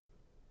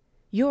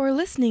You're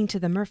listening to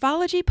the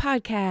Murphology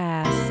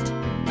Podcast.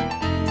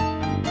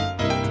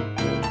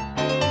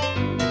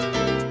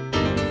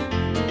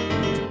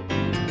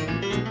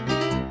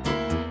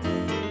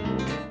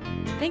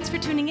 Thanks for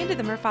tuning into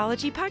the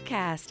Murphology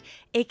Podcast,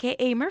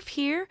 aka Murph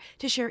here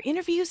to share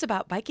interviews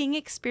about biking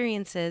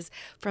experiences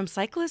from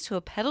cyclists who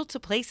have pedaled to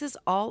places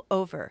all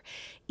over.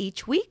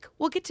 Each week,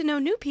 we'll get to know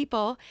new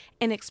people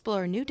and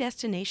explore new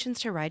destinations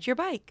to ride your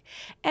bike.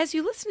 As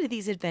you listen to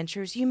these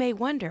adventures, you may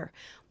wonder,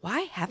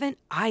 why haven't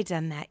I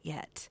done that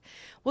yet?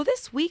 Well,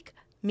 this week,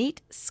 meet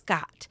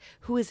Scott,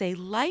 who is a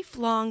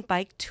lifelong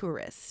bike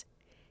tourist.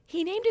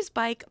 He named his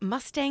bike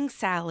Mustang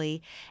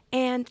Sally,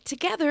 and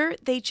together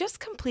they just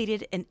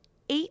completed an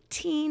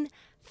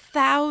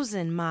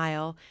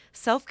 18,000-mile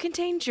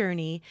self-contained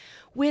journey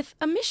with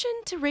a mission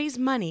to raise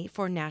money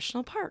for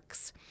national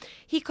parks.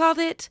 He called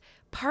it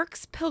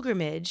Parks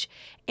Pilgrimage,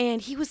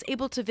 and he was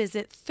able to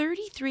visit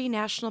 33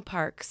 national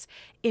parks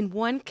in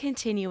one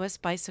continuous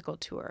bicycle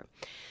tour.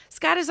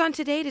 Scott is on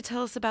today to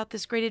tell us about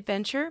this great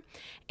adventure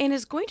and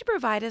is going to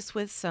provide us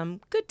with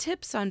some good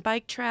tips on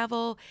bike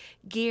travel,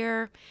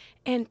 gear,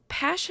 and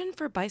passion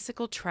for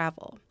bicycle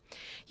travel.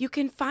 You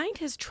can find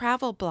his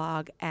travel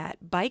blog at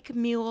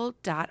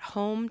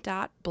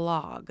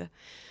bikemule.home.blog.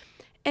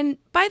 And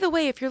by the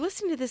way, if you're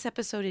listening to this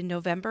episode in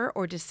November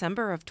or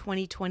December of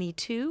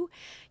 2022,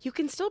 you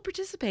can still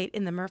participate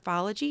in the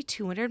Murphology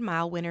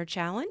 200-Mile Winter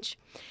Challenge,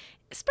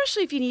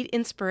 especially if you need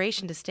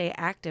inspiration to stay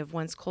active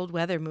once cold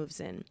weather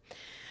moves in.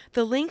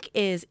 The link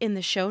is in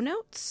the show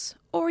notes,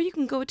 or you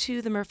can go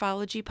to the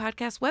Murphology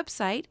Podcast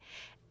website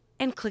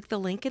and click the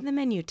link in the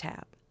menu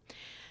tab.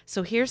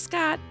 So here's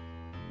Scott.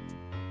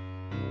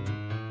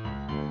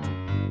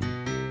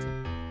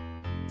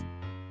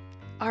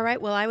 All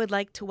right, well, I would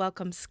like to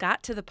welcome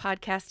Scott to the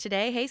podcast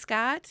today. Hey,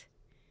 Scott.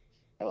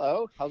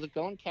 Hello. How's it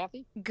going,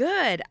 Kathy?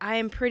 Good. I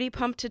am pretty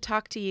pumped to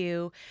talk to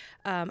you.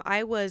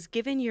 I was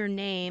given your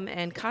name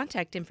and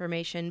contact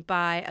information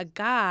by a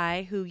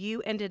guy who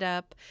you ended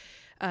up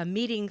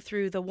meeting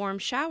through the Warm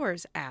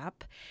Showers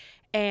app.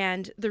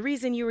 And the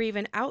reason you were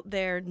even out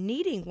there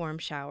needing warm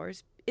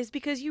showers is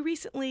because you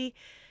recently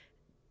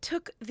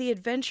took the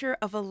adventure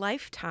of a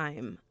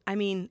lifetime. I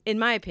mean, in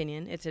my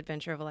opinion, it's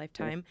adventure of a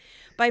lifetime.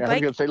 By I was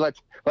bike. going to say let's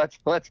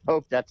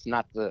hope that's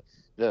not the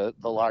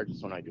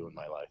largest one I do in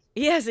my life.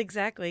 Yes,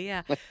 exactly.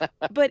 Yeah.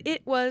 But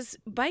it was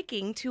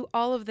biking to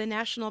all of the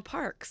national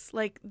parks.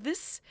 Like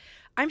this,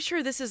 I'm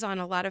sure this is on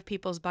a lot of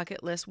people's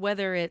bucket list,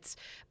 whether it's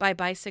by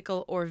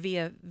bicycle or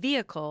via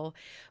vehicle.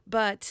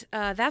 But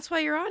that's why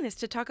you're on, is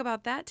to talk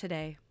about that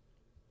today.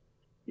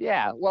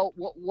 Yeah. Well,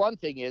 one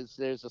thing is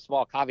there's a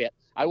small caveat.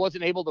 I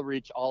wasn't able to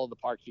reach all of the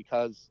parks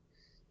because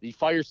the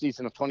fire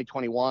season of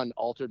 2021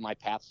 altered my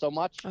path so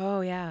much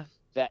Oh, yeah.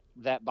 that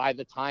by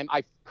the time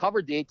I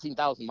covered the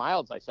 18,000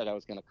 miles I said I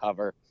was going to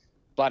cover,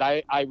 but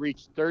I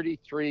reached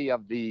 33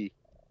 of the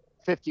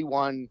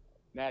 51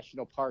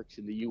 national parks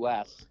in the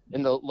U.S.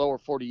 in the lower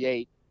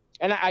 48.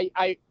 And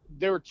I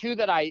there were two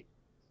that I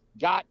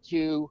got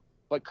to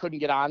but couldn't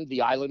get on,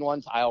 the island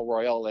ones, Isle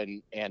Royale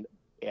and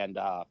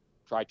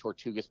Dry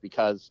Tortugas,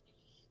 because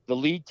the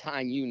lead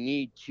time you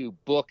need to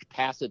book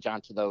passage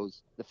onto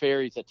those, the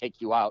ferries that take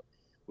you out,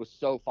 was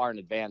so far in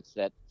advance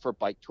that for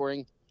bike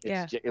touring,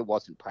 it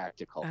wasn't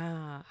practical.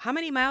 How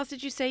many miles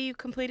did you say you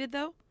completed,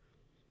 though?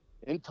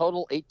 In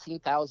total,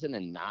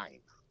 18,009.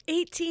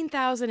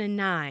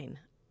 18,009.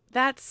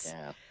 That's,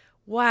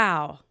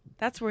 wow.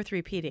 That's worth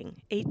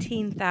repeating.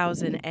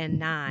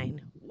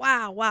 18,009.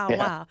 Wow, wow, Yeah.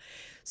 wow.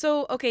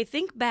 So, okay,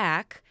 think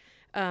back.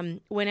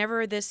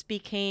 Whenever this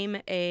became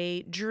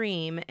a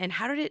dream, and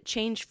how did it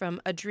change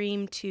from a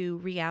dream to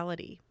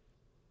reality?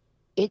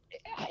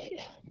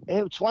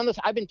 It's one of those,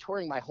 I've been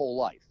touring my whole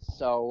life.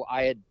 So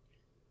I'd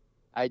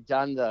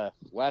done the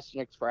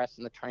Western Express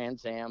and the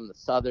Trans Am, the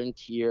Southern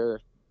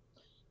Tier,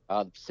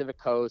 the Pacific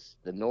Coast,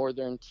 the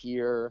Northern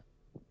Tier,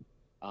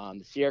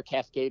 the Sierra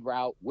Cascade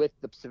route with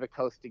the Pacific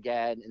Coast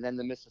again, and then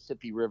the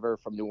Mississippi River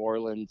from New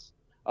Orleans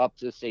up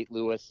to St.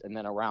 Louis and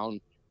then around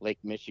Lake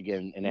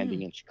Michigan and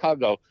ending in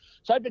Chicago.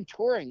 So I've been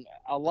touring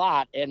a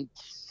lot, and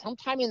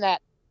sometime in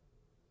that,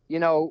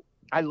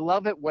 I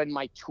love it when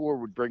my tour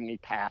would bring me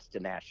past a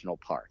national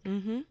park.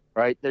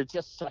 Right? They're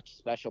just such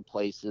special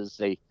places.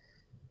 They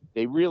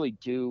really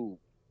do.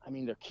 I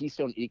mean, they're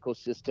keystone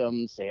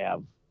ecosystems. They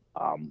have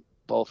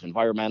both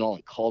environmental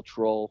and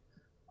cultural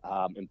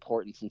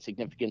importance and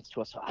significance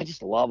to us. So I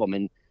just love them.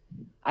 And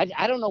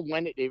I don't know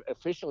when it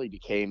officially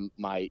became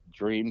my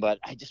dream, but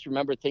I just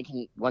remember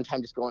thinking one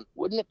time, just going,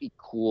 wouldn't it be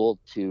cool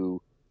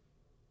to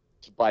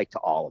bike to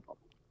all of them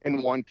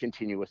in one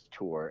continuous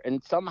tour?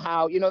 And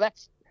somehow,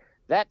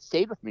 that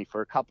stayed with me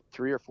for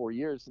 3 or 4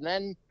 years. And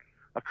then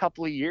a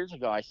couple of years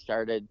ago, it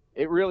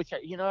really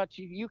started,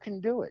 you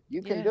can do it.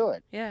 You can do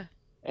it. Yeah.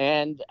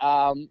 And,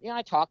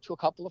 I talked to a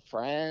couple of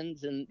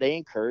friends and they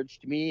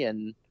encouraged me.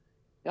 And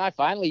I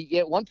finally,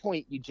 at one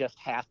point, you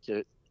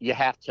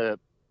have to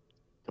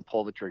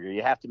pull the trigger.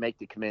 You have to make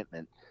the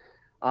commitment.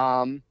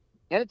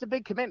 And it's a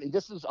big commitment.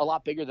 This is a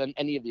lot bigger than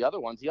any of the other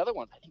ones. The other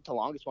ones, I think the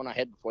longest one I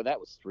had before that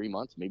was 3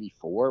 months, maybe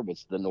 4,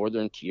 was the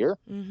Northern Tier.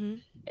 Mm-hmm.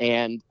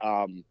 And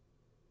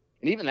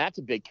even that's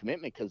a big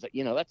commitment because,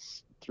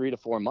 that's 3 to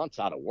 4 months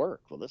out of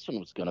work. Well, this one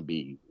was going to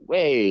be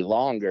way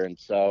longer. And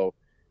so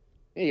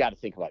you got to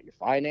think about your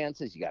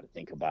finances. You got to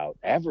think about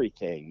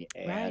everything.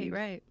 And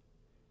Right.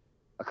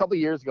 a couple of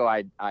years ago,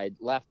 I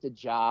left a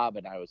job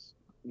and I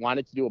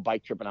wanted to do a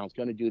bike trip, and I was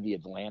going to do the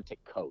Atlantic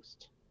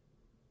coast.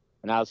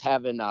 And I was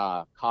having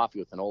coffee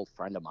with an old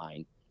friend of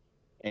mine,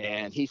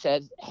 and he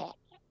said, hey,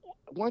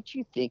 weren't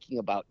you thinking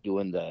about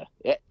doing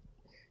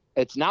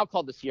it's now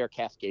called the Sierra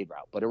Cascade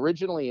route, but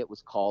originally it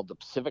was called the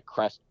Pacific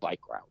Crest Bike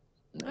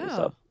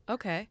Route.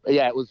 Okay.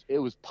 Yeah, it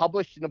was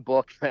published in a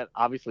book that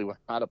obviously was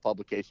not a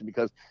publication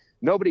because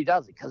nobody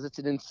does it, because it's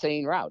an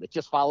insane route. It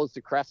just follows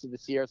the crest of the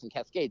Sierras and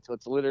Cascades. So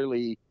it's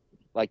literally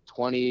like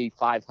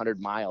 2,500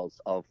 miles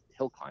of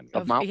hill climbing,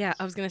 of mountains. Yeah,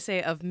 I was going to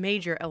say of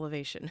major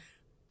elevation.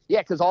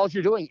 Yeah, because all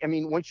you're doing,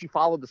 once you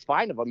follow the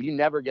spine of them, you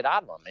never get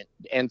out of them.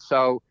 And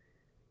so,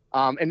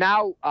 and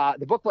now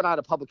the book went out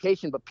of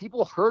publication, but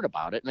people heard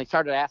about it, and they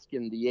started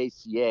asking the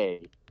ACA,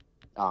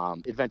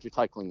 Adventure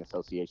Cycling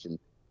Association,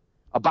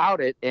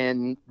 about it.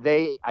 And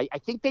I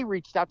think they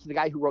reached out to the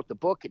guy who wrote the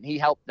book, and he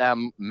helped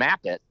them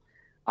map it.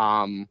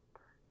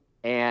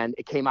 And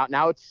it came out.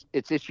 Now it's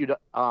issued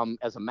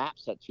as a map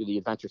set through the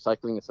Adventure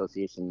Cycling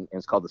Association, and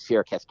it's called the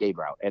Sierra Cascade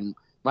Route. And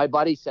my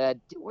buddy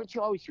said, weren't you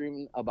always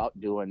dreaming about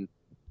doing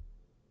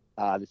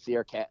the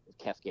Sierra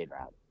Cascade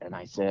Route? And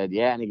I said,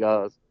 yeah. And he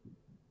goes,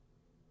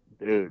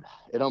 dude,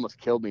 it almost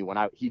killed me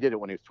he did it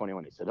when he was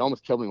 21. He said, it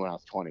almost killed me when I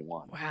was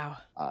 21. Wow.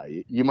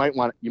 You might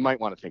want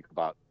to think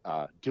about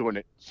doing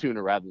it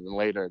sooner rather than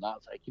later. And I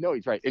was like,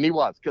 he's right. And he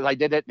was, because I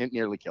did it and it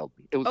nearly killed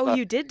me. It was,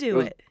 you did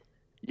do it.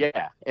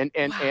 Yeah.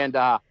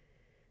 Wow.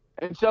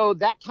 And so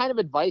that kind of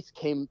advice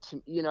came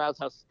to,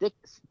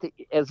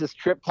 as this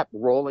trip kept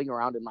rolling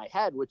around in my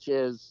head, which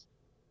is,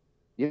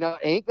 it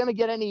ain't going to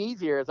get any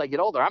easier as I get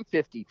older. I'm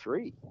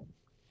 53.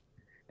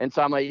 And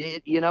so I'm like,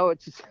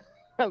 it's just,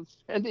 I'm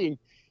spending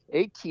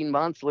 18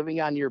 months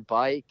living on your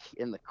bike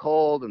in the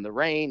cold and the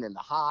rain and the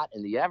hot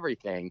and the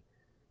everything.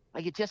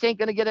 Like, it just ain't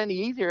going to get any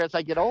easier as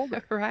I get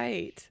older.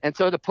 Right. And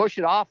so to push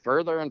it off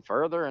further and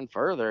further and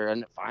further.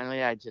 And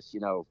finally I just,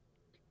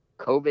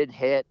 COVID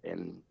hit,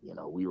 and,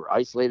 we were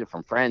isolated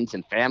from friends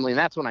and family. And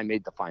that's when I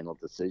made the final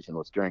decision,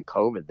 was during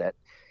COVID, that,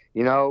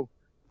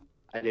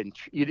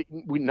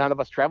 none of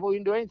us travel, we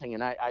didn't do anything.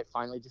 And I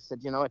finally just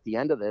said, at the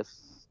end of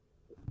this,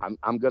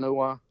 I'm going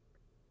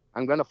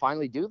to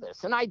finally do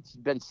this. And I'd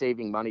been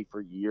saving money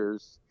for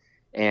years.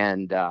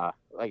 And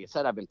like I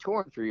said, I've been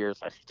touring for years.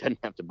 I didn't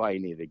have to buy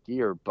any of the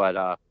gear, but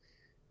I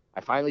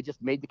finally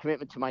just made the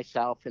commitment to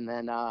myself, and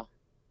then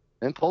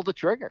pulled the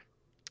trigger.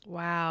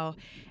 Wow.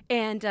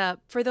 And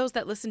for those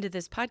that listen to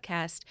this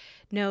podcast,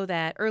 know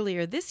that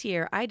earlier this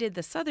year, I did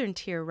the Southern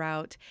Tier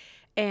route.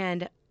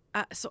 And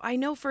so I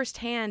know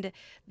firsthand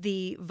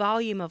the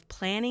volume of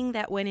planning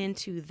that went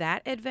into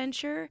that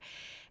adventure.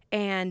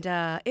 And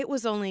it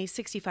was only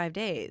 65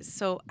 days.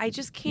 So I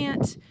just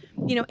can't,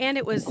 and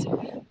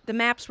the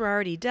maps were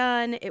already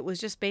done. It was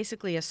just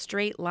basically a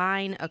straight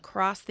line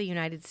across the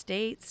United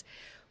States.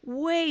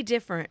 Way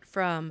different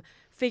from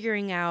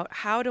figuring out,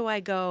 how do I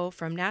go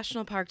from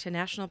national park to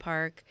national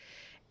park,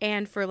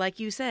 and for, like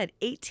you said,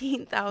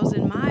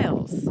 18,000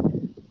 miles.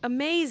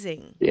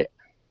 Amazing.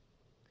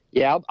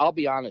 Yeah. I'll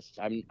be honest.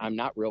 I'm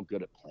not real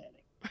good at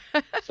planning.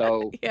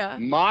 So yeah.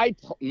 My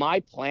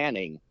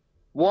planning,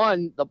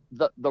 one,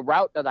 the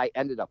route that I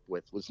ended up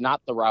with was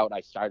not the route I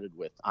started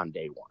with on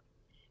day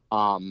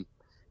one.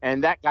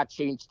 And that got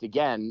changed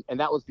again. And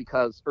that was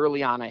because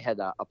early on I had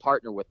a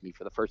partner with me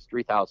for the first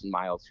 3,000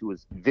 miles who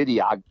was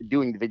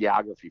doing the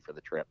videography for the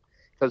trip,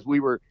 because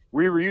we were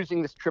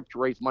using this trip to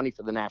raise money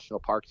for the National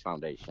Parks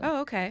Foundation.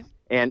 Oh, okay.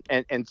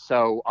 And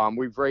so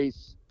we've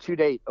raised to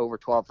date over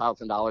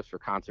 $12,000 for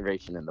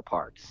conservation in the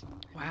parks.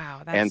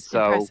 Wow, that's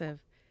impressive.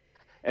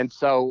 And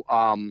so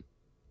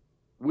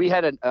we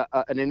had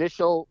an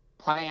initial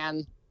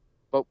plan,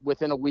 but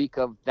within a week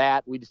of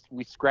that, we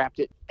scrapped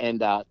it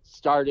and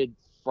started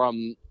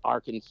from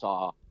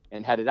Arkansas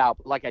and headed out.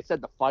 But like I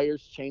said, the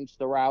fires changed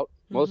the route.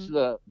 Mm-hmm. Most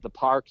of the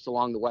parks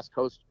along the West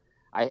Coast,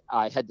 I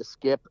had to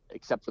skip,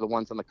 except for the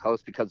ones on the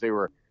coast, because they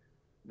were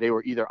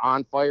either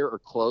on fire or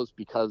closed,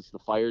 because the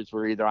fires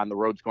were either on the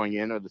roads going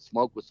in, or the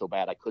smoke was so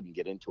bad I couldn't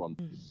get into them.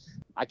 Mm-hmm.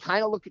 I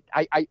kind of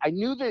I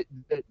knew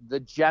the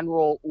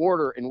general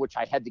order in which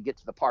I had to get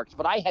to the parks,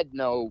 but I had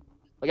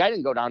I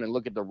didn't go down and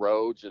look at the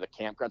roads or the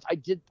campgrounds.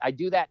 I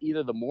do that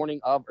either the morning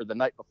of or the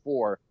night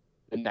before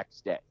the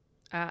next day.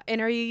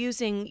 And are you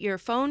using your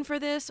phone for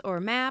this, or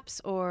maps,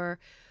 or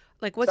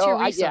what's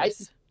your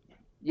resource?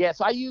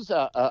 So I use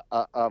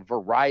a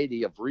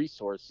variety of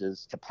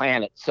resources to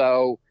plan it.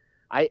 So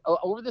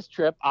over this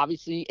trip,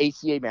 obviously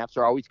ACA maps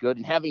are always good,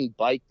 and having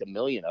biked a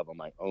million of them,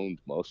 I owned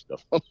most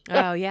of them.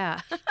 Oh yeah.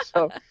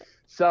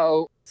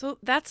 So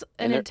that's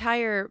an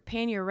entire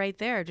pannier right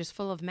there, just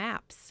full of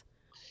maps.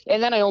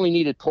 And then I only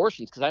needed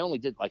portions because I only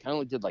did like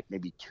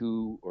maybe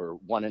 2 or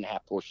 1.5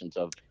 portions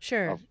of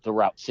Sure. the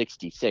Route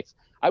 66.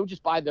 I would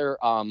just buy their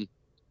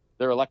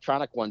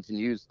electronic ones and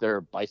use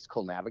their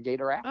Bicycle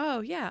Navigator app,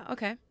 Oh, yeah.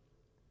 Okay.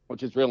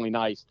 which is really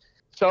nice.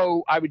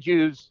 So I would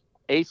use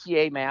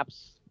ACA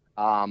Maps,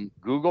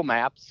 Google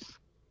Maps.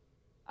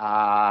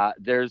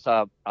 There's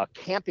a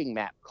camping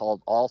map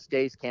called All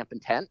Stays Camp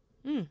and Tent.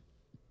 Mm.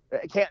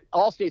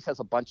 All Stays has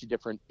a bunch of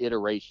different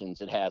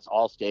iterations. It has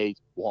All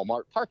Stays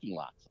Walmart parking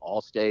lots,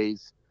 All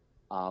Stays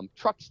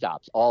truck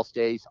stops, All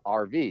Stays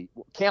RV.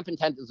 Camp and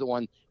Tent is the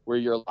one where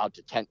you're allowed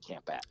to tent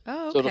camp at.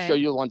 Oh, okay. So it'll show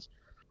you the ones.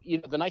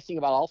 The nice thing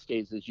about All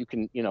Stays is you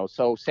can,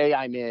 so say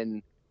I'm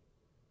in,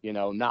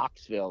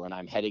 Knoxville and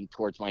I'm heading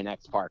towards my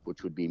next park,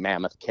 which would be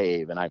Mammoth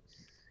Cave. And I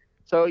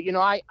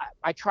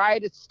try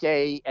to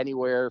stay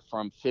anywhere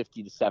from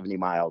 50 to 70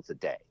 miles a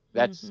day.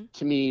 That's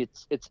to me,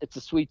 it's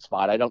a sweet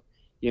spot. I don't,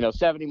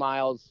 70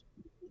 miles,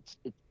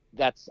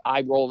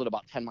 I roll at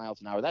about 10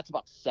 miles an hour. That's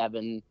about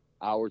 7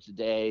 hours a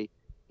day.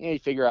 You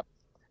figure up,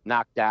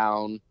 knock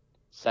down,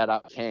 set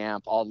up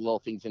camp, all the little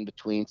things in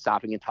between,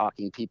 stopping and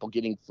talking, people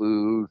getting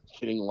food,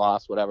 getting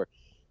lost, whatever.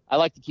 I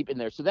like to keep it in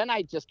there. So then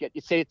I just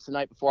say it's the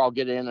night before, I'll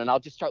get in and I'll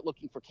just start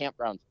looking for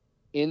campgrounds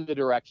in the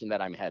direction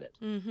that I'm headed.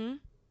 Mm-hmm.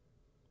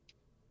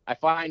 I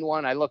find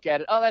one, I look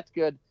at it. Oh, that's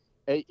good.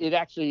 It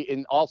actually,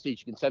 in All Stays,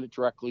 you can send it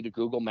directly to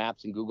Google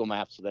Maps, and Google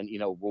Maps, then,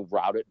 will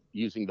route it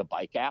using the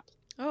bike app.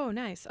 Oh,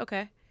 nice.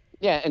 Okay.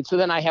 Yeah. And so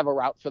then I have a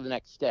route for the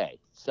next day.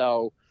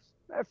 So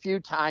a few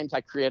times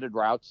I created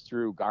routes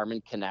through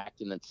Garmin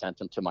Connect and then sent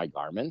them to my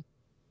Garmin.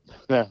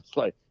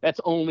 That's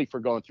only for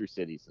going through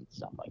cities and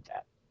stuff like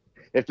that,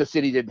 if the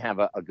city didn't have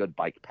a good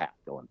bike path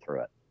going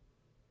through it.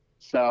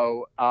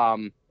 So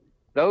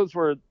those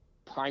were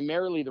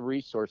primarily the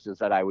resources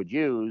that I would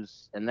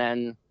use, and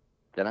then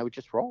I would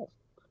just roll.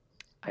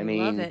 I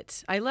love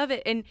it. I love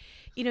it. And,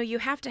 you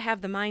have to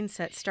have the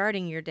mindset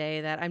starting your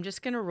day that I'm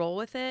just going to roll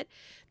with it.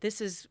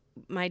 This is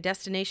my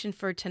destination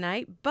for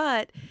tonight.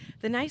 But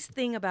the nice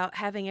thing about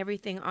having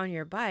everything on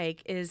your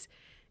bike is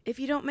if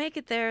you don't make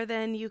it there,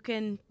 then you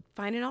can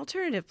find an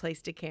alternative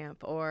place to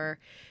camp, or,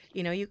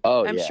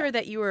 I'm sure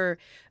that you were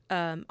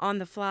on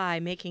the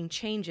fly making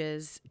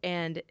changes.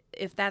 And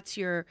if that's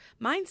your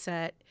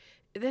mindset,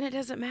 then it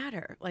doesn't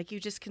matter. Like, you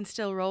just can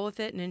still roll with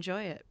it and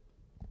enjoy it.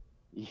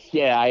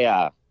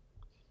 Yeah,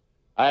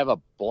 I have a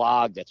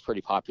blog that's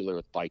pretty popular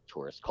with bike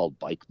tourists called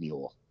Bike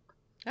Mule.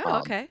 Oh,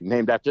 okay.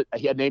 Named after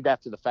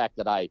the fact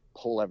that I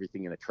pull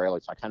everything in a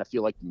trailer, so I kind of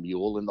feel like the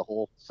mule in the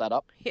whole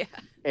setup. Yeah.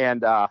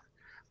 And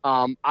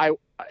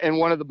in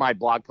one of my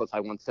blog posts,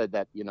 I once said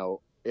that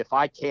if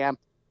I camp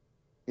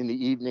in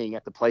the evening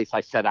at the place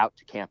I set out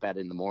to camp at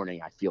in the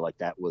morning, I feel like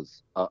that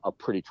was a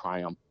pretty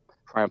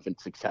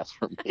triumphant success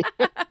for me.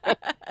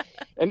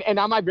 and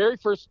on my very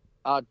first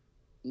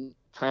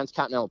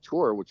transcontinental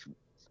tour, which was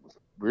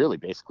really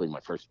basically my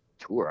first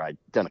tour, I'd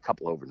done a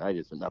couple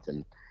overnighters, but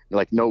nothing,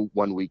 like no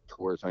 1 week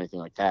tours or anything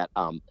like that.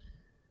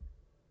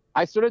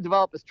 I sort of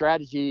developed a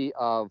strategy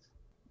of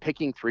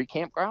picking 3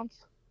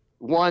 campgrounds.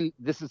 One,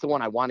 this is the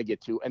one I want to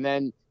get to. And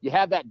then you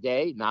have that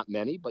day, not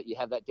many, but you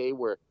have that day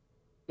where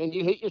then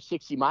you hit your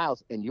 60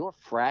 miles and you're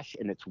fresh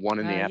and it's 1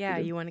 in the afternoon. Yeah,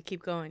 you want to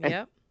keep going.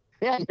 Yep.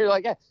 Yeah, and you're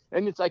like, yeah.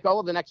 And it's like,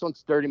 oh, the next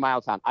one's 30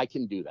 miles on. I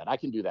can do that. I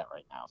can do that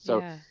right now.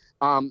 So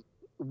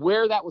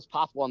where that was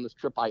possible on this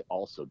trip, I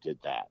also did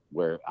that,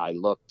 where I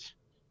looked,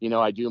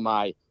 I do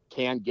my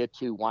can get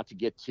to, want to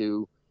get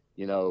to,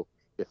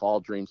 if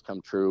all dreams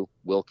come true,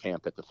 we'll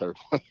camp at the third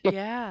one.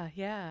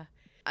 Yeah.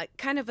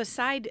 Kind of a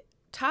side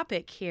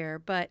topic here,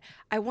 but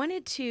I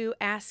wanted to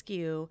ask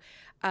you,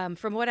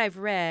 from what I've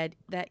read,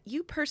 that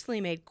you personally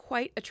made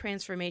quite a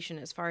transformation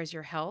as far as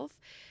your health.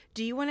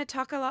 Do you want to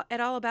talk at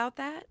all about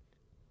that?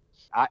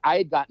 I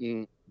had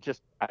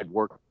I'd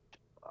worked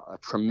a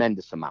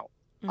tremendous amount,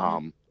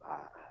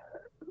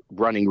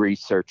 running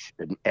research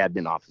and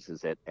admin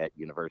offices at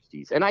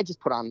universities. And I just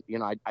put on,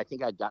 I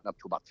think I'd gotten up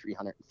to about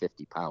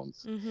 350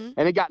 pounds and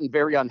had gotten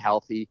very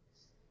unhealthy.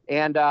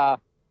 And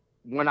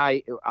when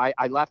I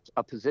left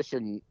a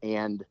position,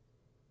 and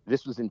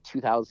this was in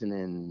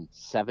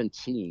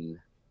 2017,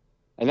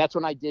 and that's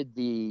when I did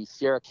the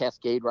Sierra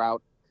Cascade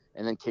route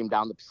and then came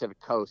down the Pacific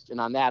Coast.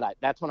 And on that,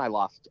 that's when I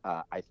lost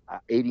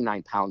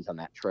 89 pounds on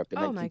that trip,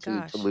 and then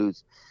continued to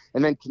lose,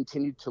 and then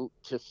continued to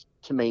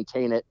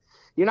maintain it.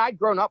 I'd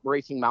grown up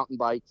racing mountain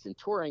bikes and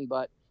touring,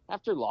 but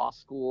after law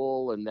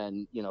school and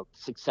then,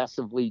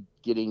 successively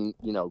getting,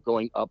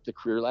 going up the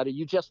career ladder,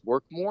 you just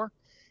work more,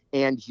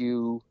 and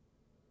you're,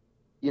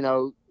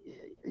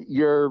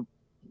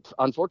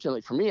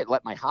 unfortunately for me, it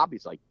let my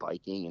hobbies like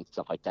biking and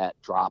stuff like that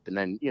drop. And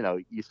then,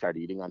 you start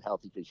eating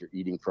unhealthy because you're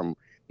eating from,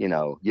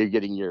 you're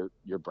getting your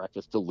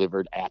breakfast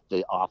delivered at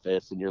the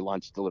office and your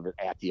lunch delivered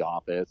at the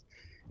office,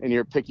 and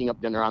you're picking up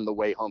dinner on the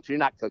way home. So you're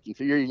not cooking.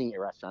 So you're eating at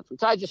restaurants.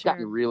 So I just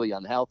gotten really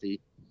unhealthy.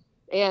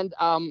 And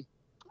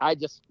I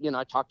just,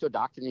 I talked to a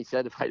doctor and he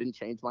said if I didn't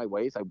change my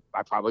ways,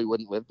 I probably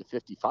wouldn't live to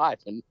 55.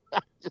 And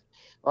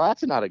well,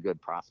 that's not a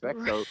good prospect.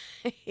 So,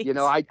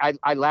 Right.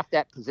 I left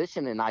that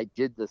position and I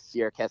did the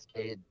Sierra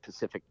Cascade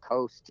Pacific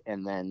Coast.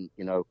 And then,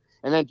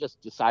 just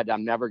decided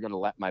I'm never going to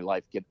let my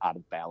life get out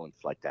of balance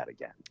like that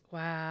again.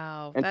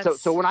 Wow. And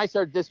so when I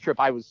started this trip,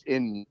 I was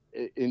in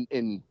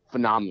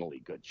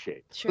phenomenally good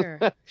shape. Sure,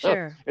 So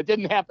sure. it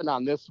didn't happen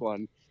on this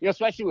one,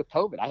 especially with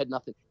COVID. I had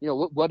nothing,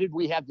 what did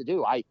we have to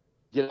do? I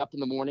get up in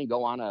the morning,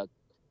 go on a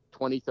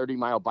 20,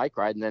 30-mile bike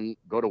ride, and then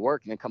go to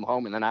work and then come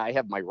home. And then I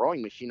have my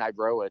rowing machine. I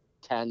row a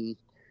 10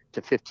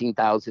 to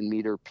 15,000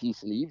 meter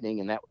piece in the evening.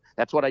 And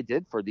that's what I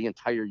did for the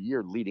entire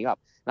year leading up.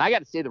 And I got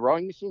to say, the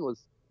rowing machine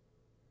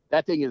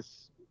that thing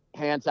is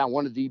hands down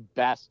one of the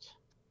best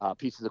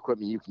pieces of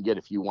equipment you can get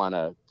if you want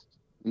to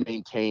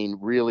maintain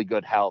really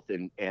good health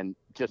and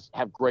just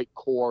have great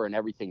core and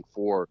everything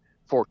for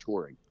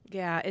touring.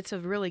 Yeah, it's a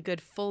really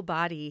good full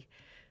body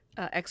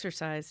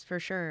exercise for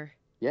sure.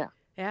 Yeah.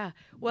 Yeah.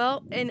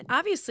 Well, and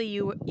obviously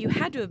you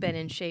had to have been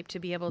in shape to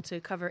be able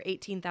to cover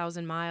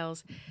 18,000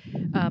 miles,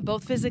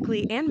 both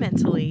physically and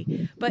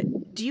mentally.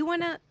 But do you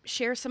want to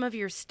share some of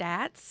your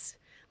stats?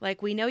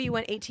 Like, we know you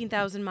went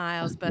 18,000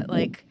 miles, but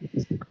like,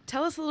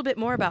 tell us a little bit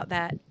more about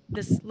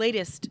this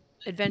latest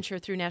adventure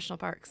through national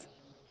parks.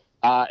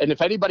 And if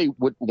anybody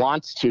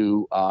wants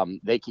to,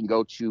 they can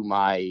go to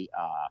my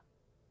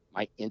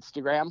my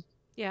Instagram.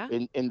 Yeah.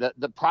 And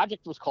the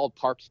project was called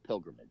Parks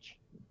Pilgrimage.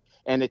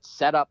 And it's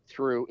set up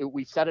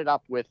we set it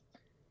up with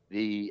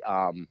the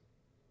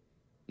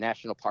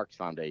National Parks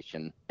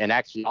Foundation. And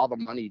actually all the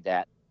money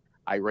that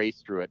I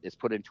raised through it is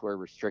put into a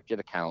restricted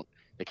account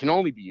that can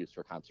only be used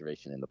for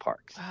conservation in the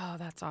parks. Oh,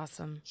 that's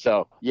awesome.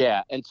 So,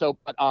 yeah. And so,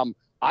 but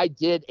I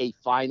did a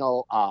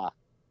final,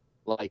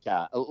 like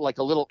a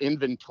little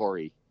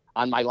inventory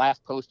on my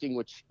last posting,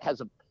 which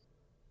has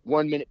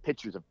 1 minute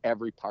pictures of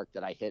every park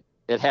that I hit.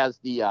 It has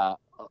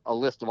a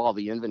list of all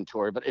the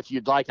inventory, but if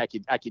you'd like, I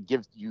could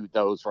give you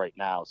those right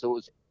now. So it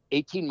was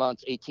 18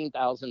 months,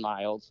 18,000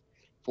 miles,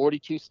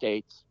 42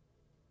 states,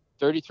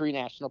 33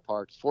 national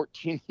parks,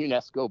 14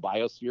 UNESCO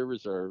biosphere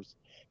reserves,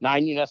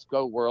 9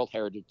 UNESCO World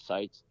Heritage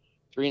Sites,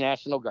 3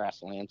 national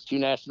grasslands, 2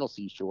 national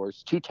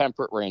seashores, 2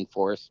 temperate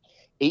rainforests,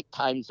 8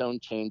 time zone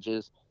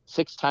changes,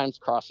 6 times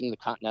crossing the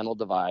Continental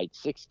Divide,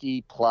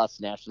 60 plus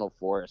national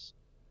forests,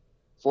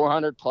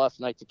 400 plus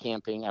nights of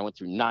camping. I went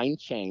through 9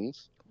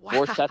 chains,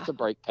 Wow. 4 sets of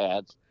brake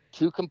pads,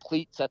 2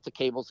 complete sets of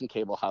cables and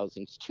cable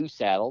housings, 2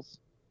 saddles,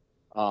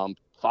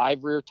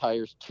 5 rear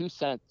tires, 2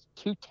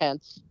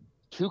 tents,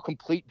 2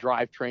 complete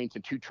drivetrains,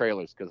 and 2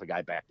 trailers because the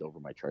guy backed over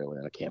my trailer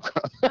in a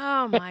campground.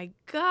 Oh my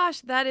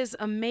gosh, that is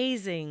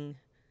amazing.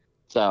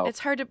 So it's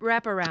hard to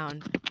wrap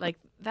around. Like,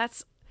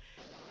 that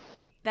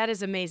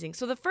is amazing.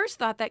 So the first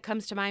thought that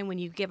comes to mind when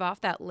you give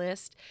off that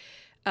list,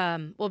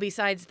 well,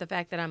 besides the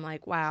fact that I'm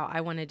like, wow,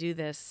 I want to do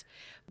this,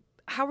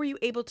 how were you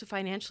able to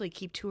financially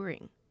keep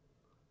touring?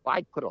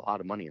 I put a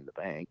lot of money in the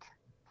bank,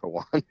 for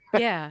one.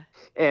 Yeah.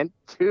 And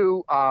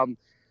 2,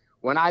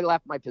 when I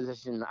left my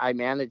position, I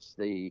managed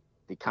the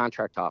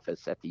contract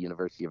office at the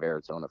University of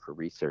Arizona for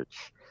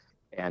research.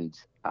 And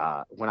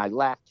when I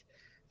left,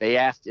 they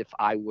asked if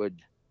I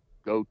would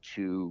go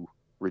to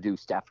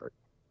reduced effort.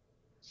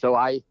 So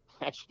I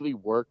actually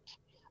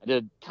I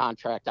did a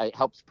contract. I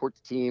helped support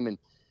the team and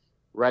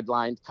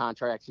redlined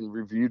contracts and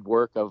reviewed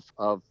work of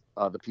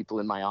the people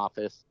in my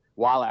office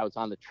while I was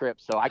on the trip.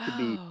 So I could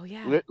be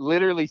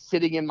literally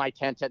sitting in my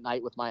tent at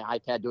night with my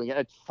iPad doing it.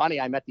 It's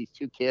funny. I met these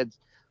 2 kids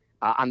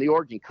on the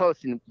Oregon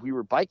coast, and we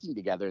were biking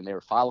together, and they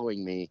were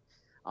following me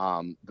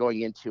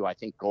going into, I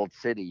think, Gold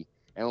City.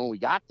 And when we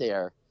got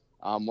there,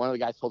 one of the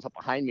guys pulls up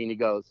behind me and he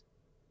goes,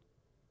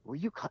 "Were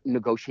you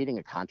negotiating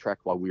a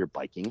contract while we were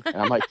biking?" And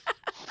I'm like,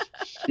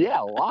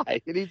 "Yeah,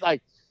 why?" And he's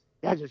like,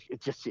 "Yeah,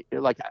 it's just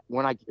like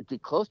when I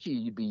get close to you,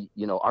 you'd be,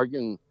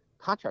 arguing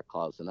contract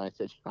clause." And I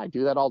said, "I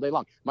do that all day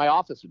long." My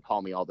office would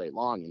call me all day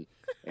long,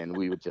 and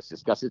we would just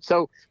discuss it.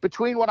 So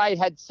between what I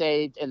had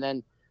saved and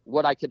then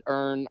what I could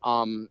earn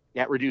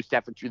at reduced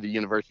effort through the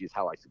university is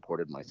how I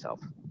supported myself.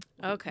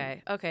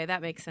 Okay,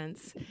 that makes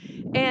sense.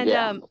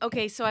 And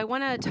okay, so I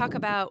want to talk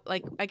about,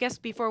 like, I guess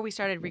before we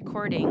started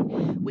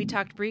recording, we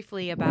talked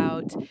briefly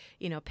about,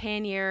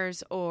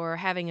 panniers or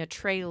having a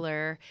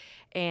trailer,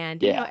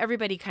 and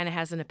everybody kind of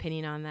has an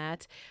opinion on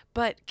that.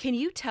 But can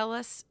you tell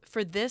us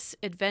for this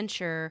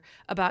adventure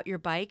about your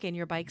bike and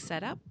your bike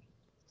setup?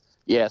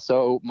 Yeah,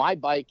 so my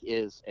bike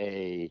is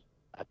a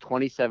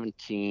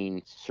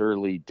 2017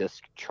 Surly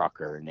disc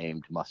trucker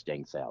named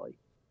Mustang Sally.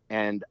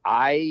 And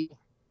I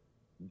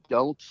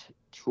don't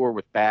tour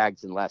with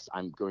bags unless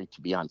I'm going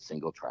to be on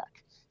single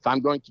track. If I'm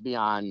going to be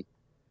on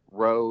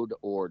road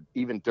or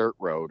even dirt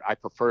road, I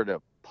prefer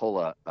to pull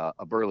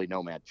a Burley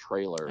Nomad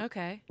trailer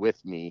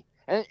with me.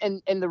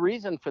 And the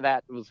reason for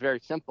that was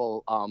very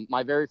simple.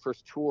 My very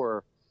first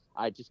tour,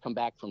 I just come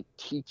back from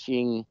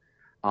teaching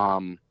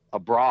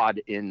abroad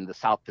in the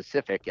South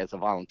Pacific as a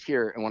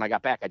volunteer. And when I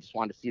got back, I just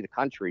wanted to see the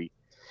country.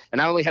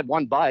 And I only had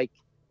one bike,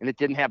 and it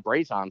didn't have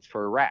braze-ons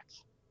for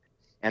racks.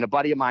 And a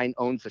buddy of mine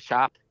owns a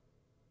shop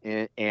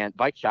and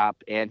bike shop,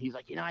 and he's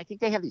like, I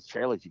think they have these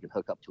trailers you can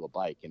hook up to a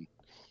bike, and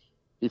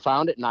he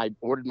found it, and I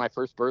ordered my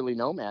first Burley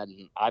Nomad,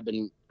 and I've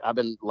been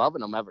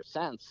loving them ever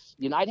since.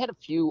 I'd had a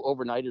few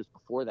overnighters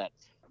before that.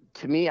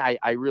 To me,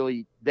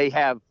 they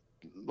have,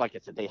 like I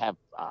said, they have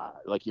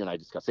like you and I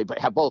discussed, they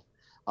have both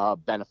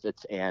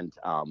benefits and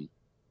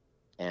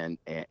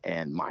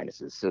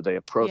minuses. So they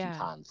have pros and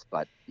cons,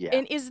 but yeah.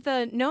 And is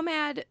the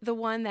Nomad the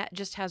one that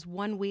just has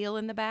one wheel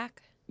in the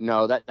back?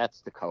 No,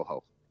 that's the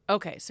Coho.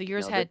 Okay, so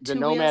yours had the two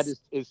Nomad wheels?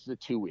 is the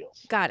two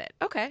wheels. Got it.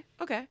 Okay.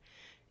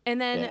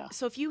 And then,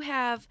 so if you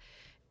have,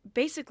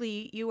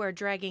 basically you are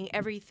dragging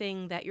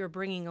everything that you're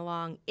bringing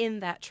along in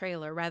that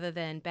trailer rather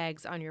than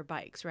bags on your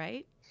bikes,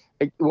 right?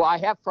 Well, I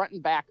have front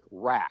and back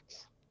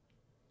racks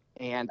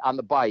and on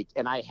the bike,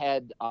 and I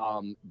had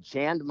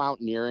Jand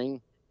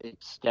Mountaineering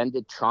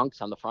extended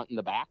trunks on the front and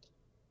the back.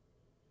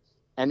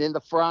 And in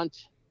the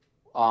front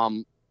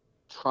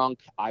trunk,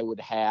 I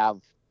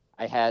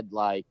had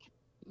like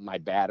my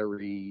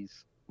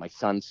batteries, my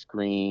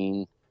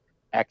sunscreen,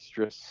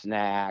 extra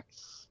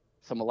snacks,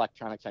 some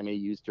electronics I may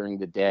use during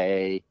the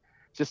day,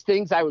 just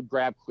things I would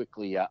grab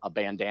quickly, a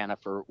bandana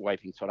for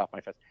wiping sweat off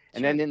my face.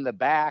 And then in the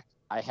back,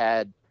 I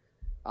had,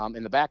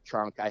 in the back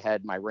trunk, I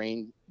had my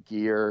rain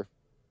gear,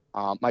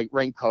 my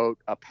raincoat,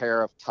 a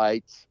pair of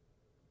tights,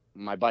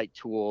 my bike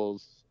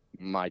tools,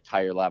 my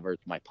tire levers,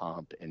 my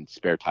pump, and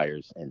spare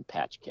tires and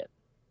patch kit.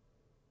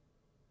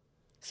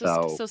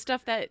 So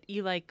stuff that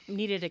you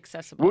needed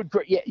accessible.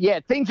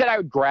 Things that I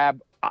would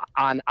grab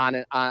on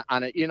it.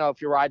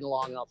 If you're riding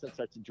along and all of a sudden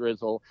starts to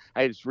drizzle,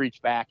 I just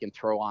reach back and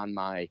throw on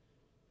my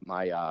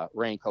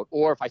raincoat.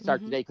 Or if I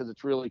start today because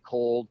it's really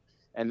cold,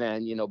 and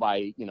then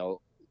by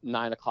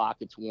 9 o'clock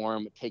it's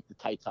warm, take the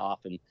tights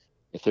off and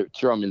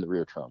throw them in the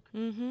rear trunk.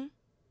 Mm-hmm.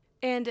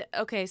 And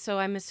okay, so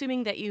I'm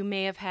assuming that you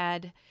may have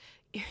had,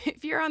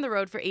 if you're on the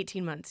road for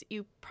 18 months,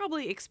 you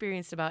probably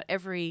experienced about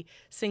every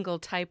single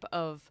type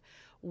of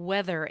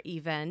weather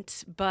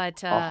event,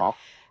 but how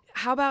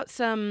about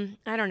some,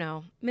 I don't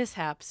know,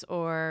 mishaps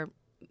or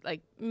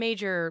like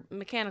major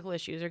mechanical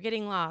issues or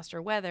getting lost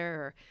or weather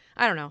or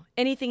I don't know,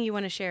 anything you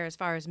want to share as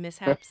far as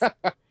mishaps?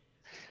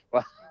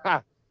 Well,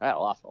 I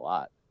lost a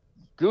lot.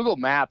 Google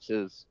Maps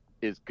is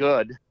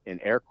good in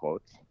air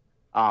quotes,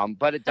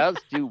 but it does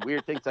do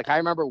weird things. Like I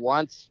remember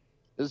once,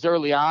 this is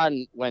early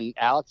on when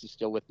Alex is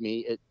still with me,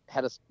 it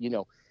had us, we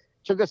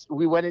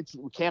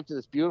camped to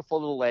this beautiful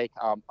little lake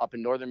up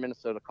in northern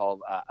Minnesota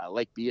called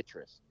Lake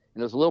Beatrice.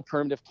 And it was a little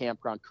primitive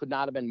campground, could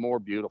not have been more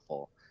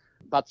beautiful.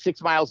 About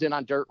 6 miles in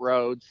on dirt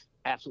roads,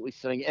 absolutely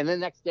stunning. And then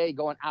the next day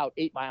going out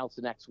 8 miles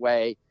the next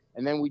way.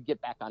 And then we'd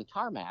get back on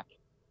tarmac.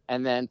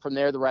 And then from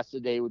there, the rest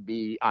of the day would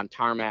be on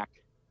tarmac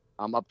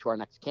up to our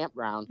next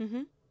campground.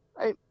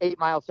 Mm-hmm. 8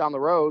 miles down the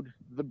road,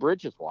 the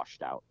bridge is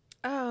washed out.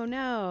 Oh,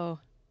 no.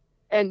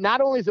 And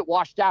not only is it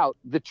washed out,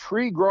 the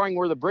tree growing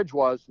where the bridge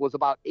was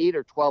about 8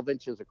 or 12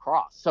 inches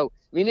across. So,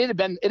 I mean, it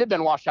had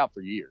been washed out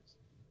for years.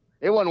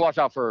 It wasn't washed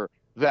out for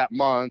that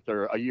month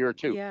or a year or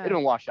two. Yeah. It had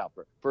been washed out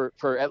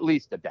for at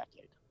least a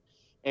decade.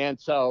 And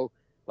so,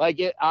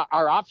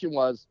 our option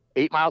was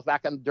 8 miles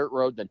back on the dirt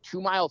road, then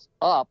 2 miles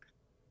up,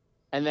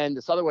 and then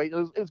this other way. It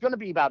was going to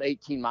be about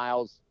 18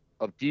 miles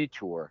of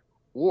detour.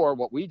 Or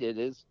what we did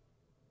is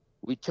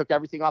we took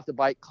everything off the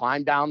bike,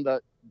 climbed down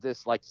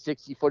this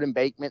 60-foot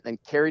embankment,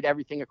 and carried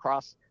everything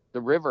across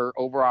the river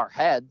over our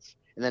heads,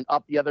 and then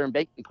up the other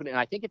embankment. And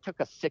I think it took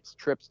us 6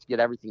 trips to get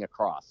everything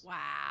across.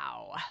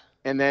 Wow.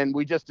 And then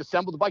we just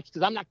assembled the bikes,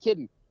 because I'm not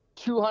kidding,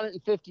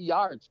 250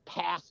 yards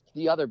past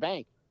the other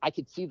bank, I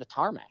could see the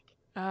tarmac.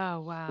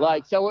 Oh,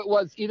 wow. So it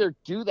was either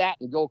do that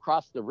and go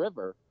across the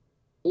river,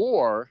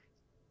 or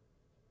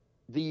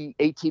the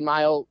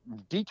 18-mile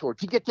detour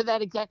to get to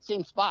that exact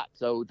same spot.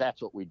 So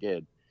that's what we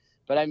did.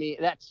 But I mean,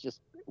 that's just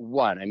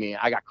one. I mean,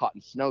 I got caught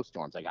in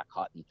snowstorms. I got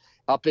caught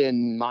up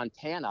in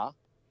Montana,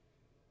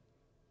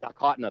 got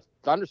caught in a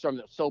thunderstorm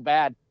that was so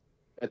bad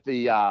that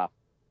the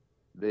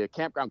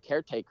campground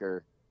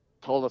caretaker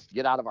told us to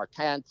get out of our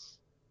tents.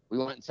 We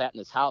went and sat in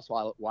his house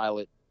while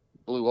it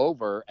blew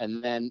over.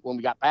 And then when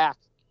we got back,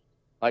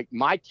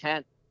 my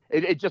tent,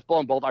 it just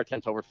blown both our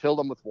tents over, filled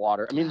them with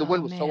water. I mean, the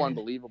wind was so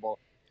unbelievable,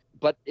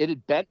 but it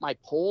had bent my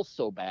poles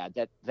so bad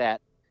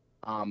that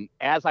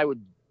as I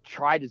would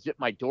try to zip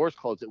my doors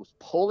closed, it was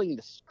pulling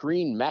the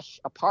screen mesh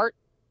apart.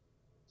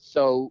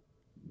 So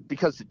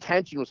because the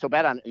tension was so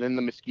bad on it, and then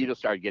the mosquitoes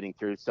started getting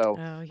through. So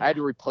I had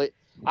to replace.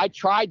 I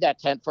tried that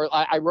tent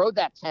I rode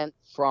that tent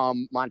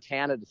from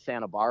Montana to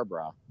Santa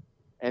Barbara,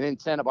 and in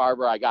Santa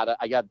Barbara I got that,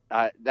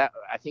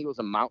 I think it was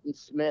a Mountain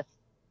Smith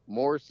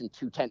Morrison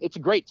 210. It's a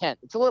great tent.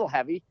 It's a little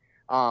heavy,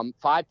 5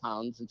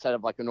 pounds instead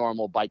of a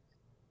normal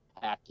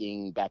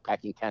backpacking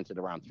tent at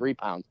around 3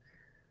 pounds.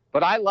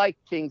 But I like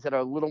things that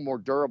are a little more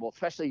durable,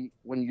 especially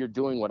when you're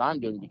doing what I'm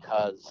doing,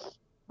 because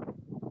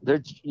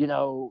they're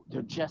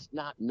just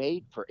not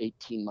made for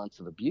 18 months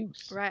of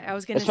abuse. Right. I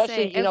was going to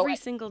say, every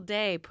single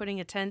day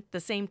putting the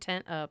same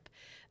tent up,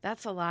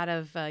 that's a lot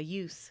of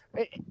use.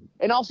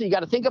 And also you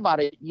got to think about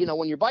it.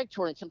 When you're bike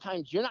touring,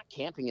 sometimes you're not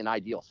camping in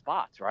ideal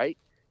spots, right?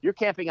 you're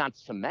camping on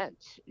cement.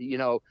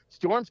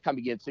 Storms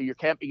coming in, so you're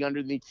camping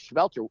underneath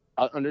shelter,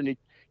 underneath,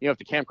 if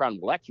the campground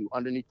will let you,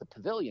 underneath the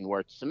pavilion where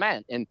it's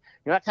cement, and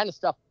that kind of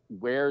stuff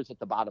wears at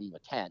the bottom of the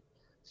tent.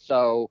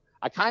 So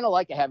I kind of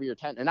like a heavier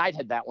tent, and I'd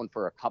had that one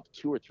for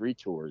 2 or 3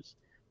 tours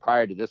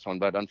prior to this one,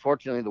 but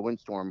unfortunately the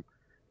windstorm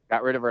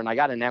got rid of her, and I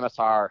got an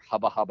MSR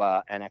Hubba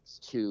Hubba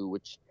NX2,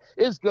 which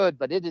is good,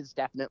 but it is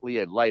definitely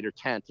a lighter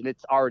tent, and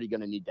it's already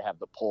going to need to have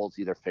the poles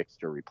either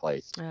fixed or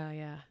replaced. Oh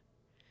yeah,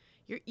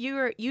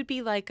 you'd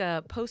be like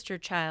a poster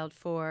child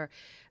for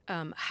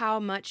how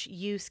much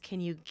use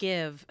can you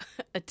give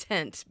a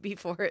tent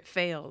before it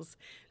fails,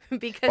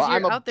 because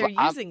you're out there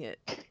using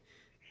it.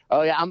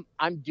 Oh yeah,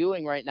 I'm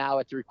doing right now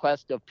at the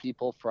request of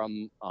people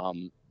from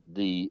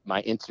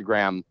my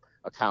Instagram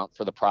account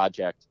for the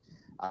project.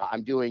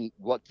 I'm doing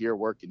what gear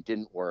worked and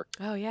didn't work.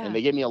 Oh yeah. And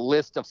they gave me a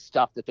list of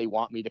stuff that they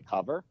want me to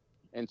cover.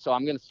 And so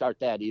I'm going to start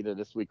that either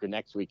this week or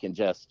next week and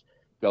just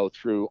go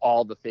through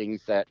all the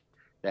things that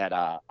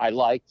I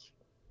liked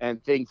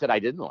and things that I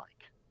didn't like.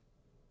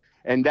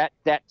 And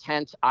that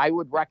tent, I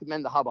would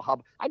recommend the Hubba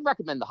Hubba. I'd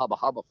recommend the Hubba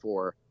Hubba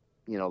for,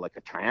 like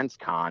a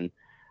Transcon.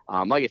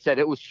 Like I said,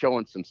 it was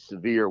showing some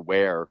severe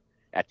wear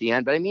at the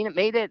end, but I mean, it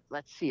made it,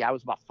 let's see, I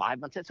was about 5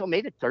 months in, so it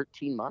made it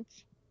 13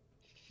 months.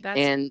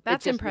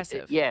 That's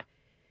impressive. Yeah.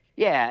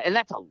 And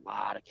that's a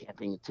lot of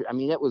camping too. I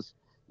mean, it was,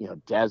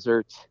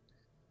 desert,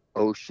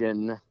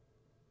 ocean,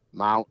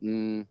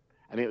 mountain.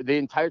 I mean, the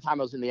entire time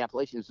I was in the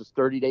Appalachians, it was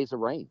 30 days of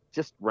rain,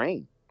 just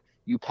rain.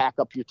 You pack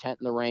up your tent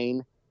in the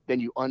rain, then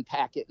you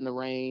unpack it in the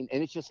rain,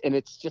 and it's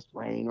just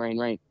rain.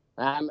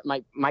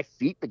 My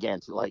feet began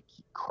to like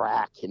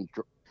crack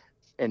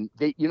and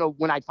they,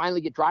 when I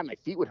finally get dry, my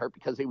feet would hurt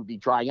because they would be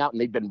drying out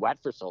and they'd been wet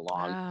for so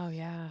long. Oh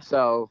yeah.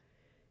 So,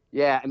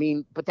 yeah, I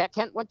mean, but that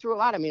tent went through a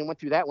lot. I mean, went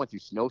through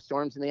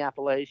snowstorms in the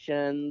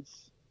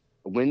Appalachians,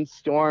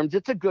 windstorms.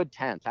 It's a good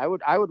tent. I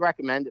would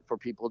recommend it for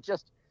people.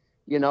 Just,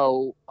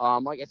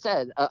 like I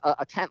said,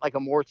 a tent like a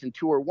Morrison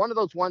Tour, one of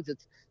those ones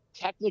that's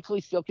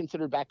technically still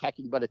considered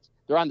backpacking, but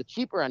they're on the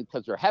cheaper end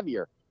because they're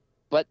heavier,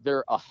 but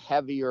they're a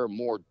heavier,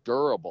 more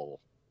durable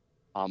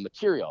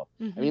material.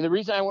 Mm-hmm. I mean, the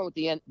reason I went with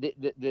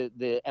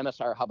the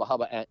MSR Hubba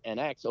Hubba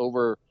NX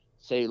over,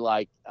 say,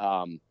 like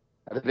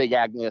the Big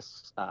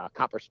Agnes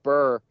Copper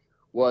Spur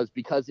was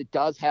because it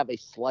does have a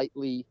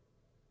slightly,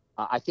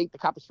 I think the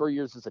Copper Spur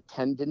uses a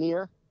 10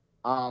 denier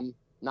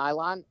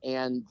nylon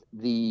and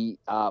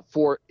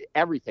for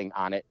everything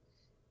on it,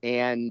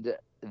 and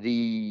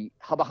the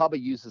Hubba Hubba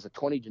uses a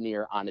 20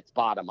 denier on its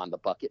bottom on the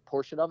bucket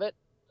portion of it,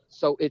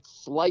 so it's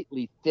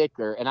slightly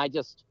thicker. And I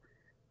just,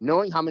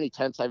 knowing how many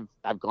tents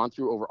I've gone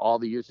through over all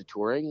the years of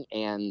touring,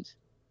 and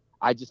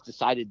I just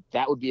decided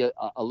that would be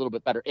a little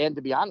bit better. And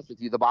to be honest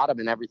with you, the bottom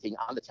and everything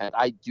on the tent,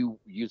 I do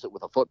use it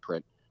with a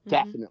footprint. Mm-hmm.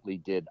 Definitely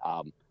did.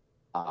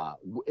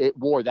 It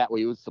wore that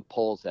way. It was the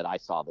poles that I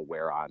saw the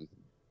wear on.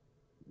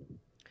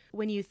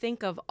 When you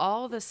think of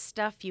all the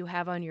stuff you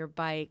have on your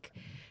bike,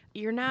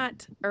 you're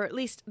not, or at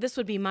least this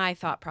would be my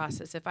thought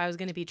process if I was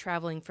going to be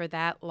traveling for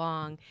that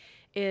long,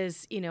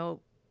 is,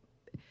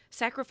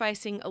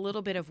 sacrificing a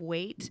little bit of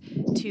weight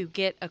to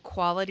get a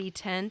quality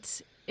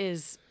tent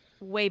is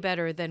way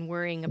better than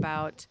worrying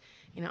about,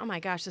 oh my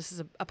gosh, this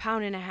is a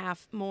pound and a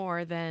half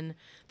more than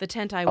the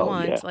tent I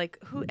want. Yeah. Like,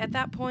 who at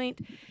that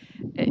point,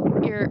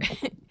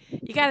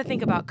 you got to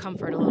think about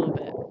comfort a little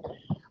bit.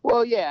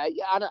 Well, yeah,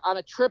 on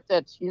a trip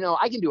that's,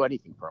 I can do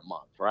anything for a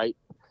month, right?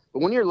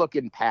 But when you're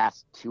looking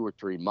past 2 or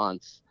 3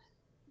 months,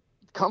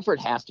 comfort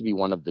has to be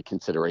one of the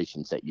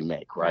considerations that you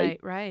make, right?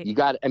 Right. You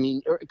got, I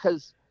mean,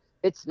 because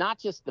it's not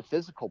just the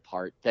physical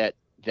part that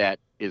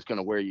is going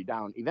to wear you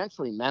down.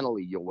 Eventually,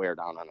 mentally, you'll wear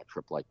down on a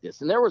trip like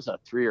this. And there was a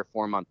 3 or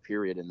 4 month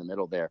period in the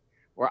middle there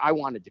where I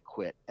wanted to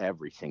quit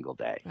every single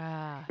day.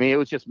 I mean, it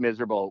was just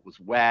miserable. It was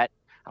wet.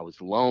 I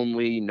was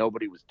lonely.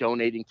 Nobody was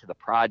donating to the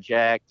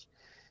project.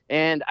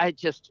 And I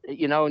just,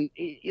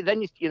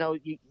 then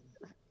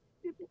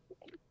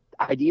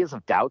ideas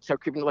of doubt start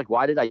creeping, like,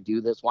 why did I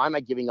do this? Why am I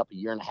giving up a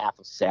year and a half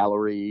of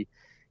salary?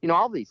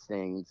 All these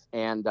things.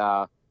 And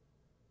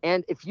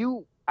if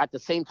you, at the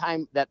same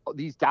time that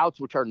these doubts,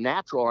 which are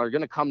natural, are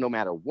going to come no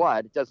matter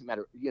what, it doesn't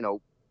matter,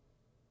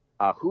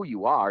 who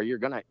you are, you're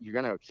going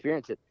to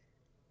experience it.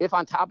 If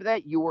on top of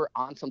that, you were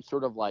on some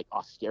sort of like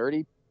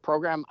austerity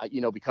program,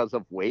 because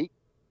of weight,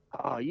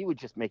 you would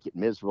just make it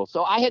miserable.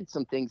 So I had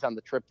some things on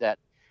the trip that,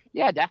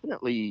 yeah,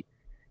 definitely,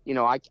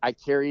 I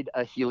carried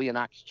a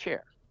Helionox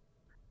chair,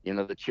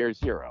 the Chair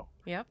Zero.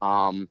 Yep.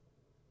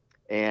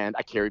 And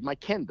I carried my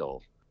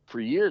Kindle.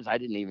 For years, I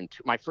didn't even,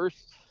 my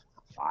first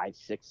 5,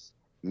 6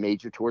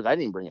 major tours, I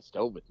didn't bring a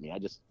stove with me. I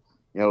just,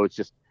 it's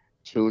just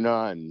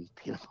tuna and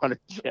peanut butter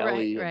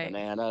jelly and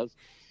bananas.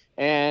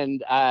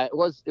 And it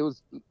was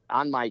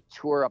on my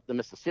tour up the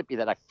Mississippi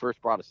that I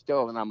first brought a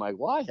stove, and I'm like,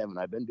 why haven't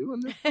I been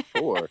doing this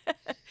before?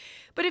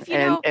 But if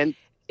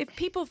if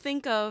people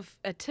think of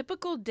a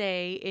typical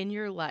day in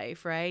your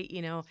life, right?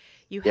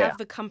 You have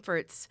the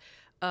comforts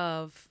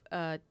of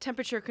a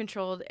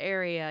temperature-controlled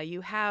area,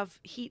 you have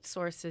heat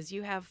sources,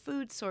 you have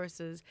food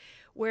sources,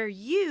 where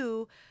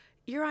you're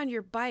on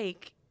your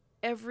bike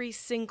every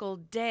single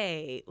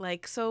day.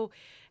 Like, so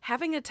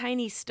having a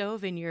tiny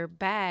stove in your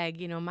bag,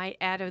 might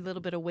add a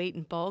little bit of weight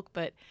and bulk,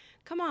 but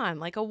come on,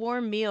 like a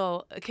warm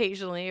meal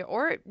occasionally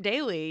or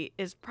daily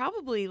is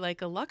probably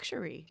like a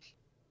luxury.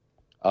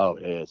 Oh,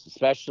 it is.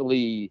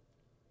 Especially,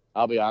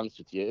 I'll be honest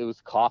with you, it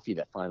was coffee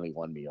that finally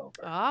won me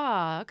over.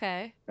 Ah,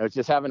 okay. I was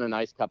just having a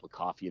nice cup of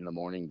coffee in the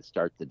morning to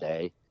start the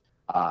day.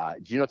 Do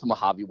you know what the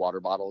Mojave water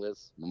bottle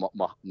is?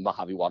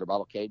 Mojave water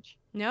bottle cage?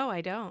 No,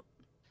 I don't.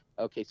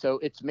 Okay, so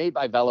it's made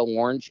by Velo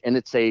Orange, and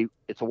it's a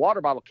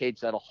water bottle cage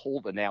that'll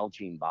hold an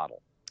Nalgene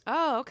bottle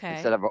Oh, okay.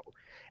 instead of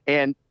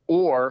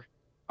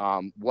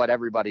what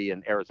everybody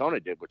in Arizona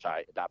did, which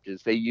I adopted,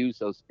 is they use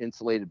those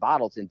insulated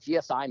bottles, and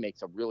GSI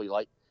makes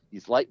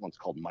these light ones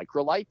called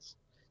microlights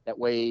that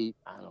weigh,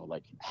 I don't know,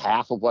 like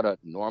half of what a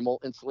normal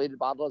insulated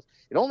bottle is.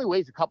 It only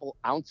weighs a couple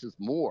ounces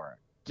more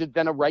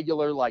than a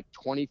regular like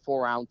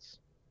 24-ounce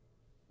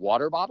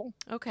water bottle,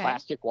 Okay.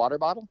 plastic water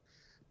bottle,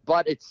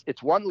 but it's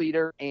 1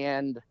 liter.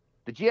 And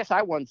the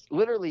GSI ones,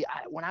 literally,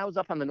 when I was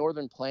up on the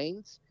northern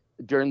plains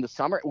during the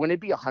summer, when it'd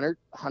be 100,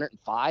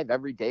 105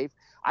 every day,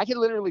 I could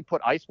literally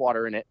put ice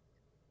water in it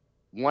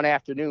one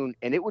afternoon,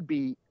 and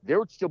there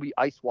would still be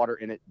ice water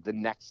in it the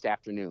next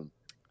afternoon,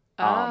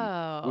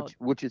 Oh,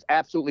 which is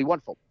absolutely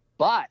wonderful.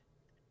 But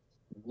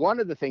one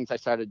of the things I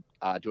started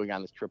doing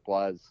on this trip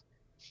was,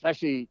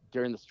 especially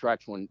during the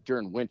stretch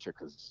during winter,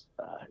 because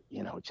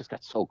it just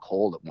got so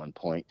cold at one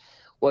point,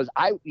 was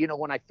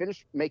when I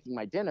finished making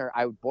my dinner,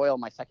 I would boil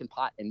my second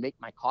pot and make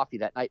my coffee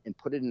that night and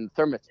put it in the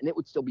thermos, and it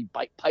would still be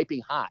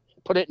piping hot.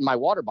 Put it in my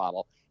water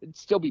bottle, it'd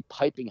still be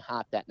piping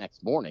hot that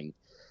next morning.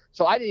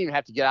 So I didn't even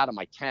have to get out of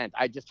my tent.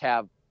 I just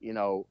have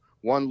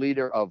 1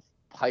 liter of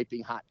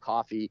piping hot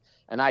coffee,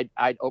 and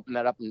I'd open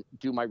that up and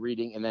do my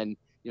reading, and then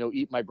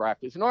eat my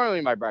breakfast.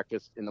 Normally my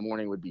breakfast in the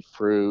morning would be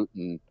fruit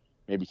and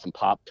maybe some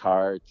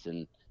Pop-Tarts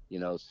and,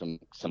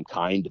 some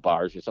Kind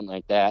bars or something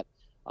like that.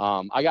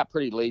 I got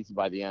pretty lazy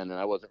by the end, and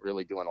I wasn't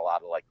really doing a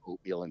lot of like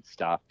oatmeal and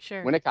stuff.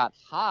 sure. When it got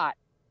hot,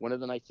 one of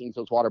the nice things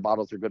those water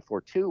bottles are good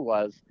for too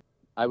was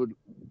I would,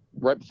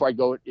 right before I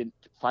go in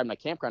to find my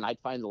campground, I'd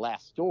find the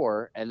last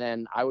store, and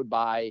then I would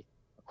buy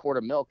a quart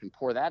of milk and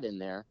pour that in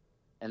there,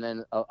 and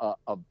then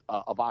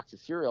a box of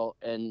cereal,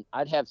 and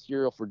I'd have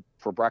cereal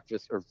for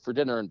breakfast or for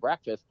dinner and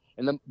breakfast,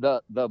 and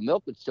the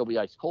milk would still be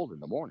ice cold in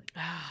the morning.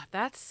 Ah,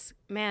 that's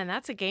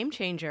a game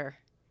changer.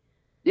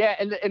 Yeah,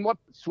 and what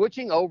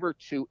switching over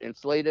to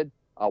insulated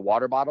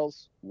water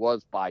bottles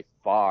was by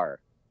far,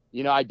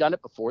 I'd done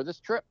it before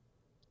this trip,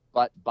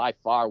 but by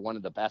far one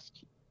of the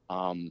best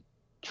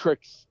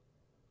tricks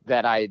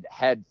that I'd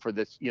had for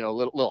this,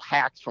 little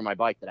hacks for my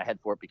bike that I had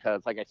for it,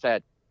 because like I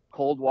said,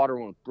 cold water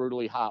when it's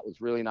brutally hot was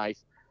really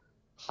nice.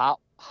 Hot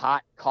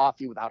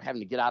coffee without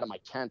having to get out of my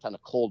tent on a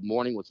cold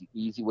morning was an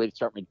easy way to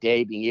start my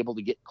day. Being able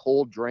to get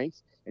cold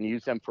drinks and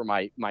use them for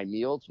my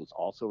meals was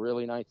also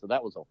really nice. So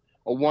that was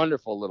a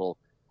wonderful little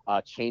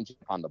change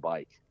on the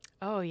bike.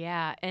 Oh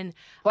yeah, and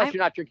Plus, I'm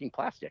you're not drinking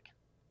plastic.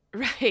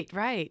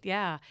 right,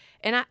 yeah.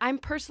 And I'm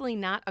personally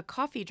not a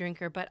coffee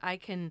drinker, but I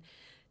can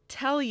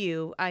tell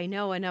you, I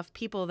know enough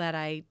people that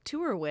I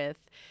tour with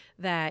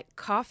that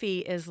coffee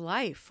is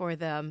life for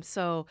them.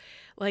 So,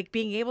 like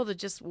being able to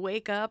just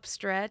wake up,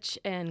 stretch,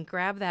 and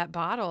grab that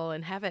bottle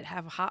and have it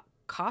have hot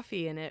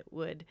coffee in it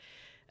would,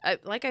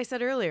 like I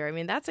said earlier, I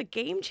mean, that's a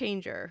game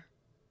changer.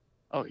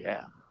 Oh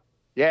yeah,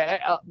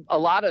 yeah. A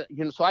lot of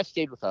So I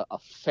stayed with a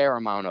fair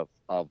amount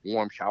of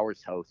warm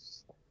showers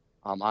hosts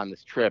on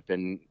this trip,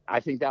 and I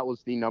think that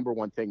was the number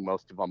one thing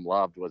most of them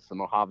loved was the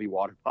Mojave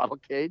water bottle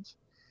cage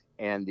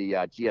and the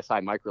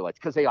GSI microlights,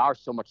 because they are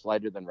so much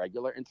lighter than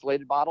regular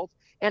insulated bottles.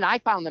 And I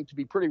found them to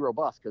be pretty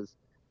robust because,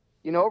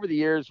 over the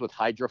years with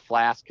Hydro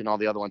Flask and all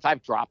the other ones,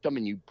 I've dropped them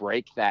and you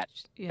break that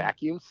Yeah,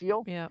 vacuum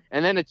seal. yeah,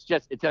 And then it's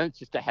just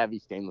a heavy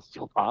stainless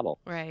steel bottle.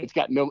 right. It's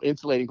got no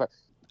insulating part.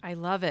 I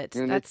love it.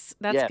 And That's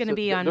yeah, going to so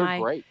be on they're my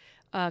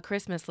great.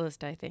 Christmas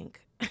list, I think.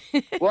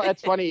 Well,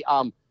 that's funny.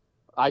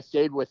 I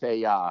stayed with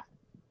a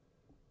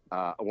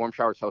warm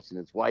showers host, and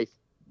his wife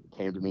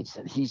came to me and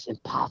said, he's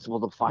impossible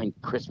to find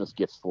Christmas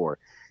gifts for.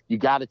 You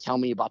got to tell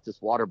me about this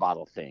water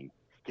bottle thing,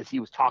 because he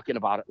was talking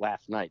about it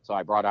last night. So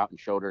I brought out and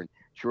showed her, and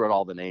she wrote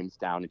all the names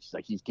down, and she's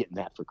like, he's getting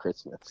that for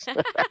Christmas.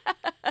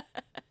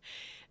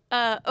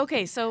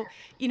 Okay, so,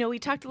 we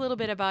talked a little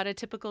bit about a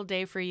typical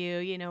day for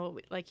you,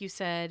 like you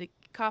said,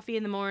 coffee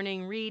in the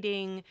morning,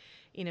 reading,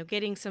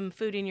 getting some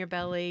food in your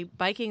belly,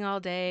 biking all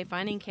day,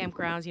 finding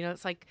campgrounds,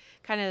 it's like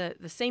kind of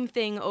the same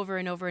thing over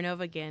and over and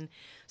over again.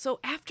 So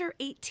after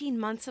 18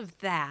 months of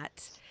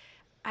that,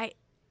 I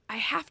I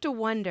have to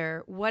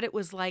wonder what it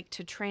was like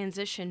to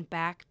transition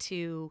back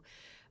to,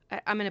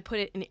 I'm going to put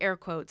it in air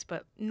quotes,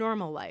 but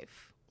normal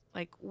life.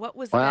 Like, what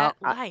was Well, that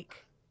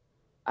like?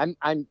 I've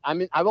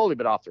only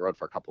been off the road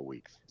for a couple of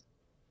weeks,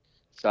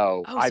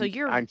 so Oh, so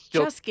you're I'm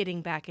still. just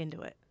getting back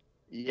into it.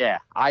 Yeah,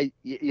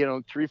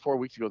 3-4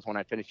 weeks ago is when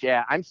I finished.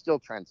 Yeah, I'm still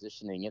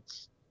transitioning.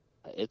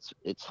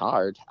 It's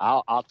hard.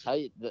 I'll tell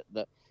you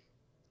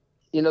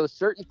the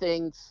certain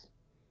things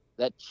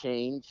that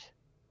change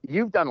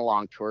you've done a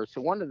long tour,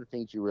 so one of the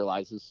things you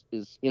realize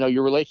is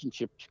your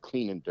relationship to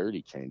clean and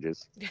dirty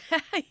changes. You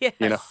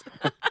know, Yes,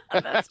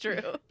 that's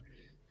true.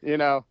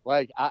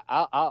 like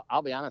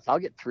I'll be honest, I'll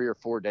get 3 or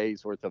 4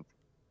 days worth of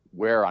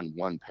wear on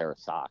one pair of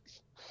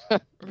socks when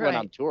I'm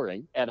Right.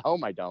 touring. At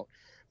home, I don't.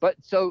 But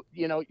so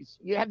you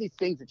have these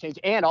things that change,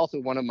 and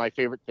also one of my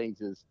favorite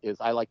things is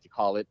I like to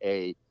call it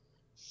a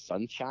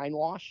sunshine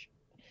wash.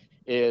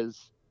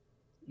 Is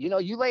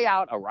you lay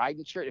out a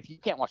riding shirt if you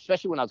can't wash,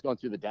 especially when I was going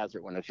through the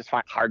desert when it's just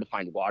hard to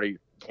find water. You're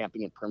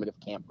camping in primitive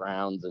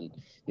campgrounds, and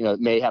it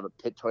may have a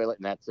pit toilet,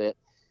 and that's it.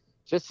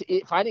 Just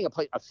finding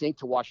a sink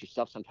to wash your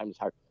stuff sometimes is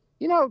hard.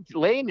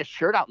 Laying the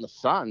shirt out in the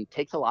sun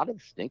takes a lot of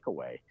the stink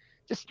away.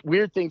 Just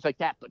weird things like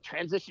that. But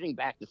transitioning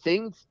back to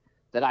things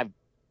that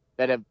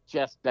have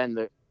just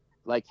been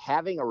like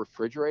having a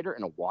refrigerator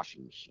and a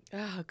washing machine.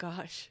 Oh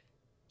gosh.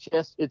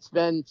 Just it's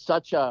been so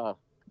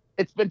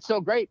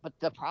great. But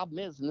the problem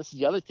is, and this is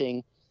the other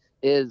thing,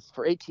 is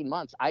for 18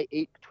 months I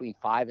ate between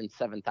 5,000 and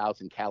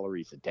 7,000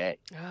 calories a day.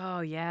 Oh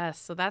yes.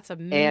 So that's a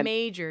And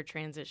major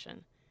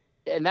transition.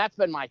 that's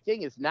been my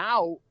thing is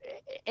now,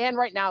 and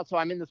right now, so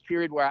I'm in this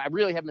period where I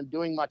really haven't been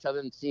doing much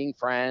other than seeing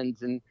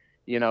friends and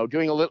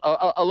doing a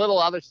little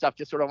other stuff,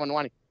 just sort of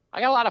unwinding.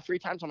 I got a lot of free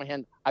time on my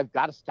hand. I've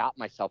got to stop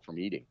myself from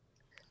eating,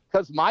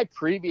 because my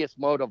previous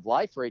mode of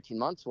life for 18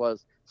 months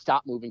was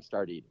stop moving,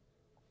 start eating.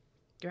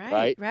 Right.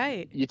 Right?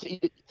 Right.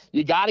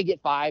 You got to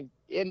get 5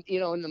 in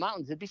the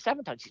mountains. It'd be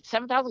 7,000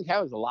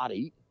 calories is a lot of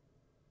eating.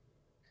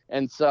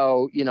 And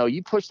so,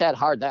 you push that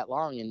hard that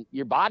long, and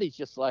your body's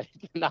just like,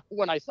 now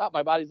when I stop,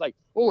 my body's like,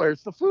 oh,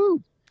 where's the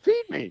food?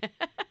 Feed me.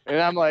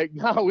 And I'm like,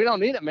 no, we don't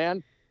need it,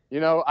 man.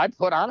 I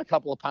put on a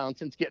couple of pounds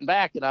since getting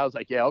back, and I was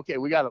like, yeah, okay,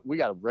 we gotta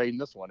rein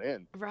this one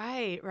in.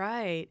 Right.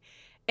 Right.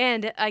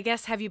 And I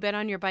guess, have you been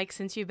on your bike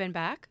since you've been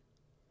back?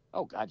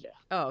 Oh God, yeah.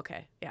 Oh,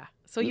 okay. Yeah.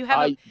 So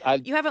I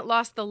you haven't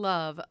lost the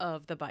love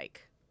of the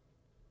bike.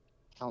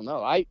 don't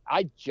know. I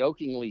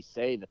jokingly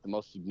say that the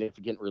most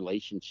significant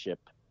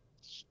relationships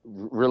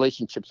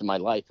in my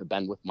life have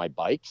been with my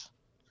bikes,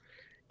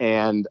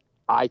 and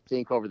I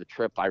think over the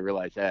trip I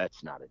realized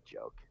that's not a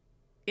joke.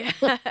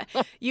 Yeah.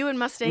 You and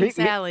Mustang me, me,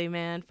 Sally,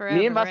 man, me and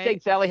forever, Mustang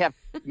right? Sally have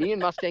me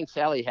and Mustang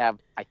Sally have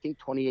I think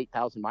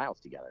 28,000 miles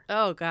together.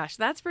 Oh gosh,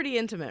 that's pretty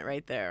intimate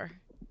right there.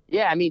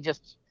 Yeah, I mean,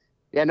 just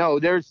no,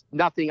 there's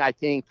nothing I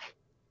think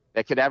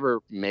that could ever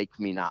make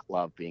me not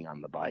love being on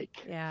the bike.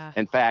 Yeah.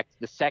 In fact,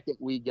 the second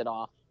we get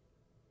off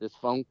this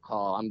phone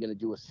call, I'm going to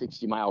do a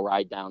 60-mile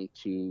ride down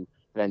to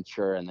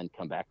Ventura and then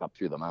come back up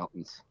through the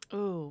mountains.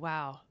 Oh,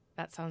 wow.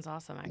 That sounds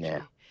awesome, actually.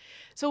 Yeah.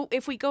 So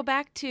if we go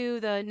back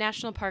to the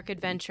National Park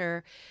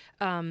Adventure,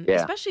 Yeah.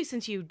 especially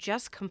since you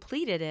just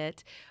completed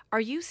it, are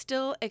you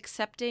still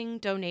accepting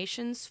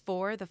donations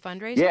for the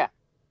fundraiser? Yeah.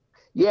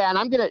 Yeah,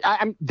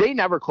 and they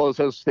never close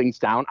those things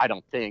down, I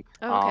don't think.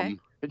 Oh, okay.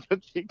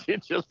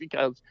 Just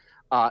because.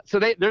 So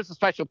there's a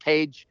special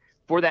page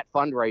for that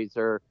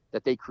fundraiser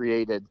that they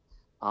created.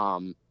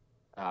 I'm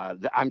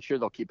sure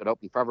they'll keep it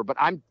open forever, but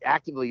I'm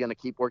actively going to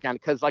keep working on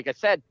it because, like I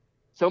said,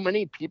 so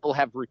many people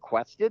have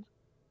requested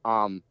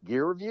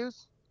gear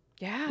reviews.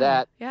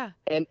 Yeah.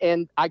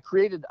 And I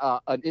created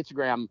an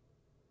Instagram.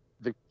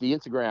 The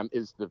Instagram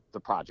is the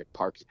project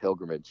Parks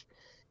Pilgrimage,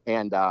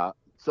 and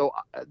so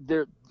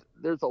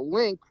there's a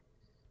link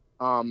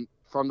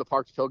from the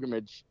Parks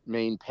Pilgrimage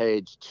main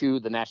page to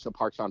the National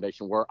Parks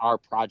Foundation where our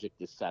project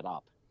is set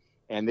up,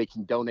 and they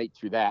can donate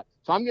through that.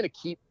 So I'm going to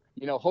keep,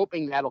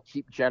 hoping that'll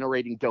keep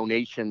generating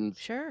donations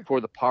Sure. for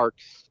the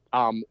parks,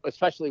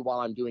 especially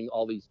while I'm doing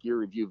all these gear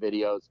review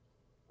videos.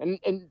 And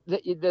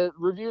the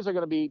reviews are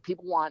going to be,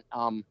 people want,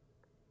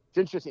 it's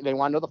interesting, they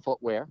want to know the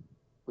footwear,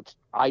 which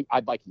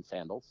I bike in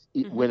sandals,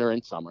 winter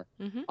and summer,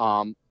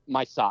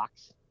 my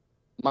socks,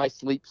 my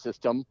sleep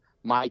system,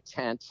 my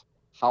tent,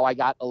 how I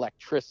got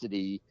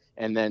electricity,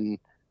 and then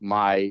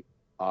my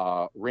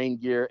rain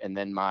gear, and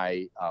then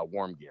my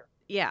warm gear.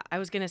 Yeah, I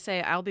was going to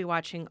say I'll be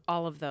watching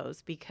all of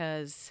those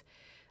because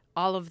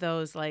all of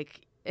those,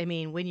 like, I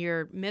mean, when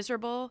you're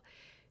miserable,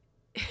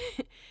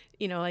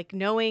 like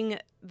knowing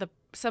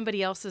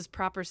somebody else's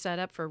proper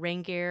setup for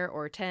rain gear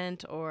or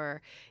tent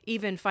or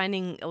even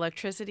finding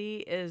electricity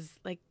is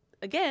like,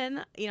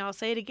 again, I'll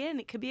say it again,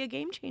 it could be a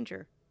game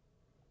changer.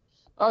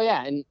 Oh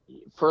yeah, and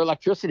for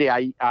electricity,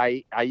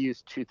 I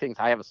use two things.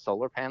 I have a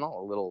solar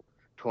panel, a little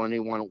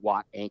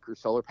 21-watt Anchor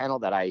solar panel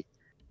that I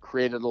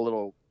created a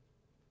little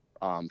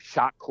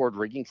shock cord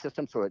rigging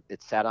system, so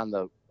it sat on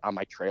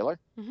my trailer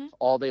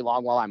all day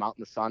long while I'm out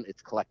in the sun.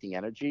 It's collecting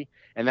energy,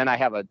 and then I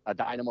have a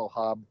dynamo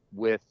hub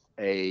with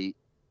a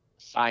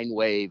sine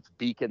wave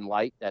beacon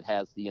light that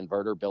has the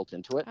inverter built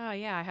into it. Oh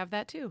yeah, I have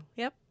that too.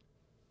 Yep.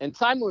 And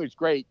sine wave is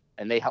great,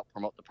 and they help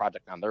promote the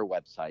project on their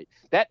website.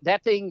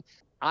 That thing,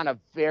 on a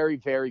very,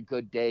 very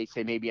good day,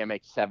 say maybe I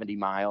make 70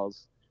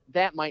 miles,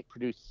 that might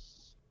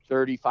produce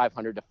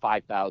 3,500 to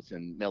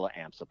 5,000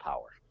 milliamps of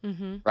power,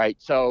 right?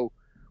 So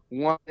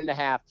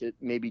 1.5 to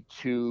maybe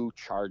 2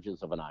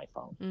 charges of an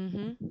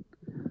iPhone,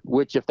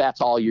 which if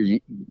that's all you're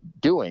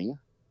doing,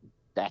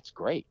 that's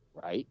great,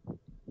 right?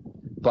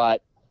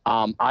 But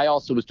I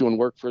also was doing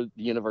work for the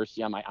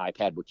university on my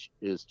iPad, which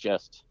is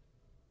just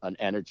an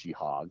energy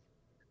hog.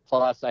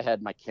 Plus, I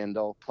had my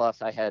Kindle.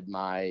 Plus, I had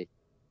my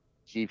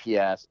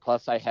GPS.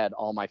 Plus, I had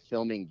all my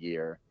filming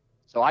gear.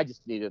 So I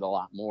just needed a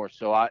lot more.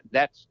 So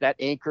that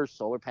Anker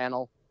solar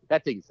panel,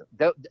 that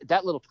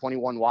little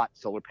 21-watt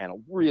solar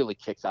panel really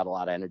kicks out a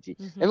lot of energy.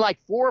 Mm-hmm. In like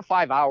 4 or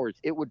 5 hours,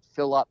 it would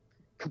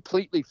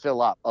completely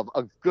fill up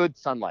of good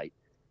sunlight.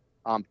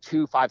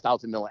 2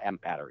 5,000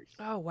 milliamp batteries.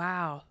 Oh,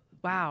 wow.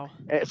 Wow.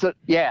 So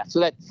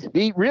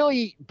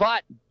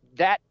but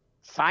that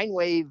sine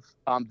wave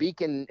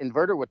beacon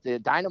inverter with the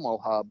dynamo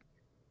hub,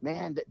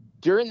 man,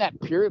 during that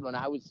period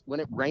when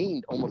it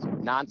rained almost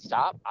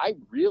nonstop, I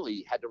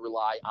really had to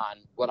rely on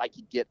what I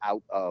could get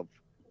out of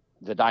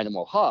the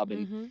dynamo hub.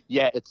 And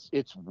mm-hmm.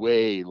 it's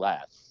way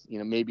less,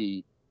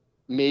 maybe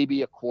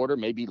a quarter,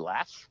 maybe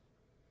less.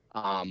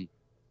 At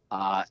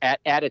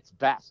its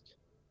best,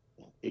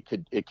 it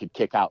could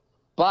kick out.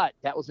 But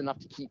that was enough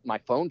to keep my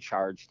phone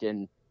charged.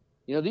 And,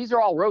 these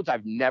are all roads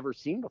I've never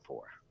seen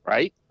before,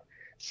 right?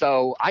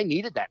 So I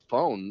needed that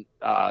phone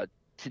to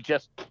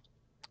just,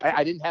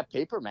 I didn't have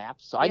paper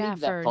maps, so I needed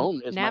that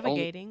phone as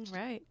navigating, my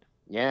own. right?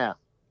 Yeah.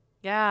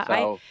 Yeah,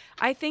 So,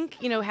 I think,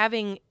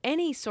 having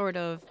any sort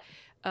of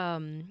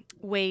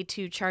way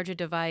to charge a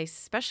device,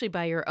 especially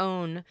by your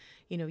own,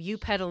 you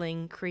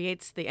pedaling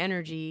creates the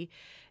energy,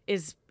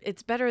 it's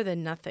better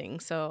than nothing.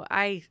 So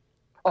I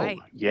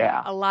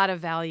a lot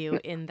of value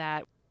in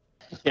that.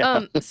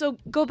 Yeah. So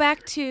go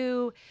back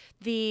to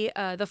the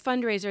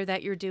fundraiser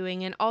that you're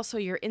doing and also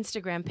your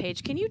Instagram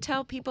page. Can you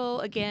tell people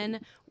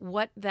again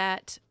where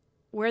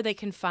they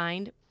can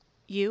find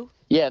you?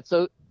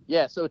 So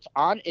it's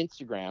on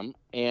Instagram,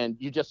 and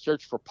you just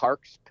search for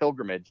Parks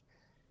Pilgrimage,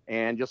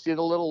 and you'll see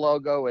the little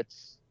logo.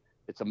 It's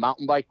a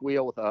mountain bike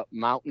wheel with a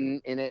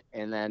mountain in it,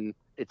 and then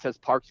it says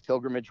Parks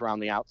Pilgrimage around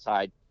the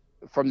outside.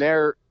 From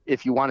there,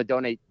 if you want to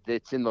donate,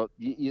 it's in the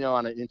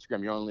on an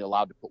Instagram you're only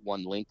allowed to put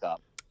one link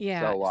up.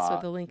 Yeah, so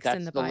the link's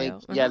in the bio. Link.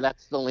 Uh-huh. Yeah,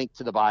 that's the link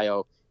to the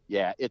bio.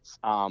 Yeah, it's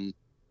when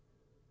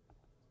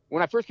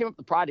I first came up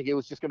with the project, it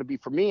was just going to be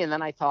for me, and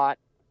then I thought,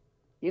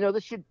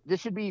 this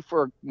should be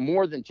for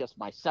more than just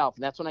myself.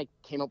 And that's when I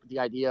came up with the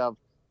idea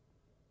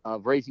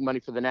of raising money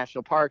for the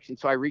national parks. And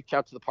so I reached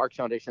out to the Parks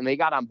Foundation. They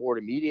got on board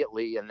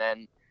immediately. And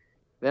then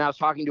I was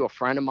talking to a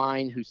friend of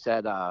mine who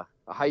said, how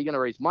are you going to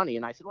raise money?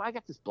 And I said, well, I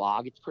got this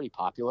blog. It's pretty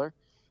popular.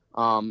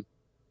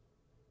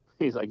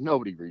 He's like,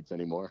 nobody reads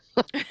anymore.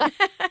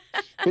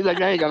 He's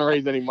like, I ain't going to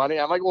raise any money.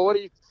 I'm like, well, what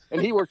do you,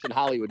 and he works in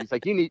Hollywood. He's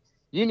like, you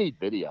need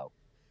video.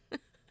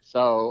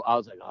 So I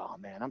was like, oh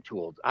man, I'm too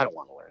old. I don't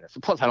want to learn this.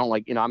 Plus I don't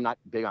like, I'm not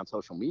big on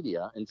social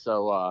media. And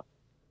so,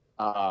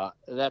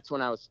 that's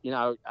when I was,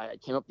 I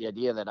came up with the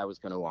idea that I was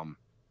going to,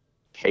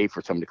 pay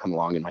for someone to come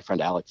along, and my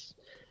friend Alex,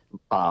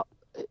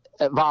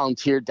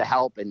 volunteered to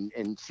help,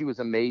 and she was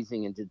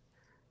amazing and did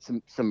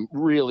some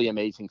really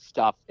amazing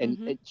stuff. And,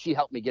 mm-hmm. and she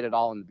helped me get it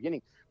all in the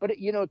beginning, but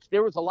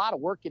there was a lot of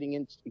work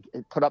getting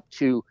put up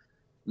to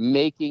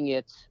making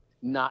it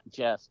not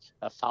just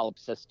a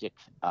solipsistic,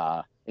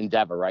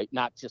 endeavor, right?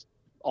 Not just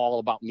all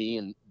about me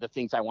and the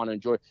things I want to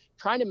enjoy,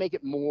 trying to make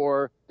it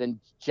more than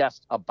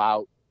just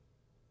about,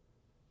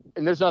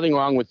 and there's nothing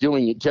wrong with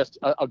doing it, just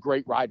a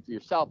great ride for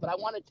yourself, but I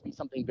want it to be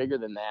something bigger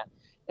than that.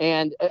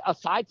 And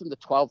aside from the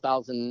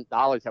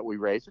 $12,000 that we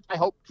raised, which I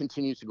hope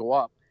continues to go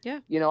up, yeah,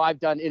 I've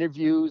done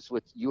interviews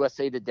with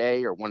USA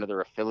Today or one of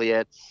their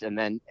affiliates, and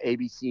then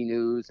ABC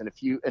News and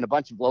a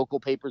bunch of local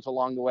papers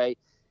along the way.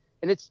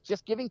 And it's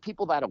just giving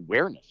people that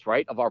awareness,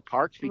 right, of our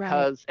parks,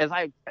 because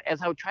right.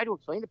 as I would try to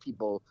explain to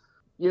people,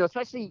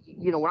 especially,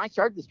 when I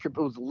started this trip,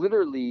 it was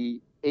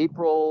literally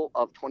April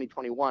of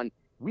 2021.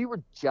 We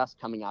were just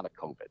coming out of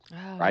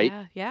COVID, right?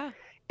 Yeah.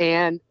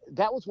 And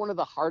that was one of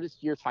the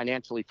hardest years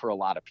financially for a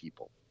lot of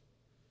people.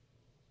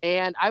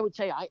 And I would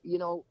say, I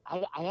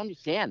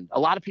understand a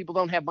lot of people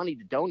don't have money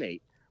to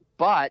donate,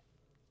 but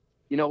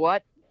you know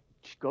what?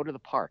 Just go to the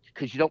park,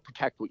 because you don't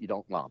protect what you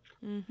don't love.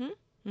 Mm-hmm.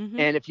 Mm-hmm.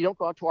 And if you don't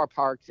go out to our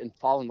parks and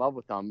fall in love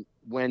with them,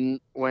 when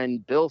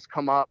bills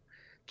come up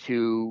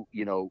to,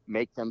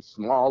 make them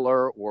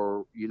smaller,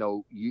 or,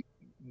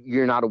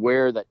 you're not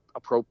aware that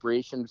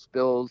appropriations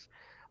bills,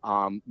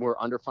 we're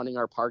underfunding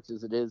our parks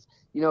as it is,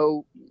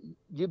 you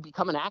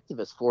become an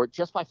activist for it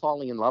just by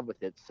falling in love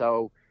with it.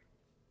 So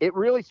it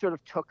really sort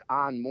of took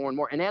on more and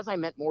more. And as I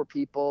met more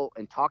people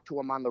and talked to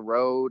them on the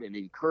road and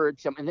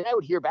encouraged them, and then I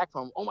would hear back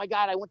from them, oh my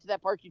God, I went to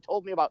that park you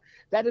told me about.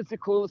 That is the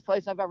coolest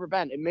place I've ever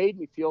been. It made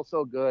me feel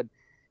so good.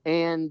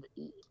 And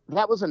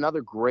that was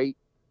another great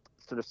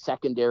sort of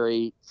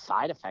secondary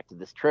side effect of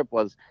this trip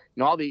was,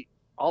 all the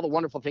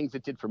wonderful things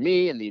it did for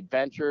me and the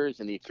adventures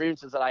and the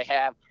experiences that I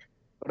have,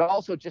 but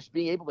also just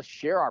being able to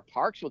share our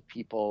parks with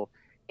people,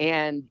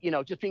 and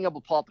just being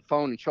able to pull out the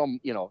phone and show them,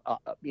 you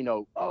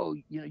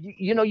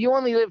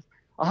only live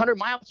 100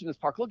 miles from this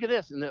park. Look at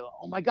this, and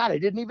oh my God, I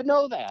didn't even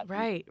know that.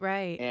 Right.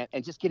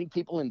 And just getting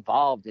people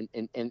involved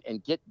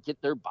and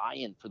get their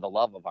buy-in for the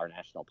love of our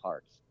national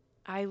parks.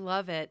 I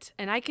love it.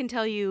 And I can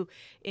tell you,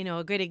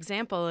 a good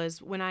example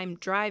is when I'm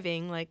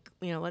driving, like,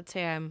 let's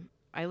say I'm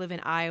I live in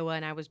Iowa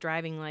and I was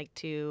driving like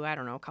to, I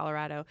don't know,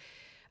 Colorado.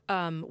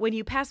 When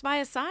you pass by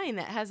a sign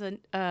that has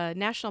a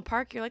national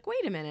park, you're like,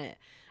 wait a minute,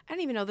 I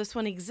didn't even know this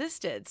one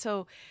existed.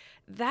 So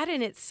that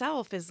in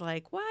itself is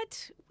like,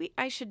 what?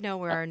 I should know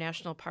where our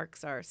national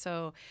parks are.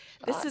 So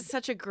this is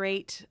such a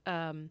great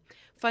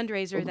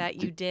fundraiser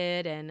that you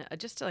did, and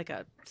just like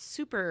a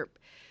super,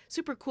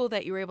 super cool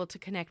that you were able to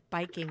connect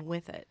biking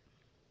with it.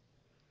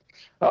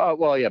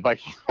 Well, yeah,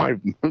 biking my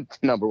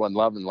number one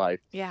love in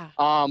life. Yeah.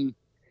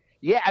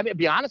 Yeah, I mean, to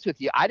be honest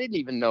with you, I didn't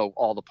even know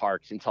all the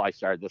parks until I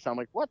started this. I'm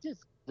like,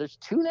 there's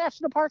 2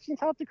 national parks in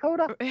South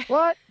Dakota?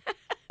 What?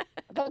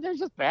 I thought there's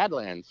just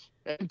Badlands.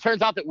 It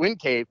turns out that Wind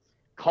Cave,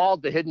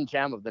 called the hidden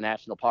gem of the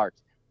national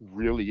parks,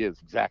 really is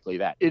exactly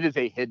that. It is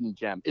a hidden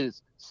gem. It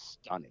is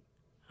stunning.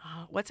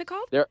 What's it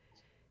called?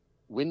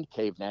 Wind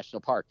Cave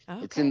National Park.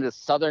 Okay. It's in the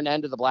southern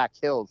end of the Black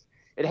Hills.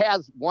 It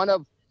has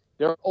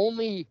there are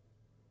only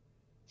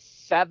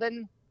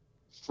 7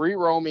 free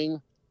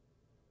roaming,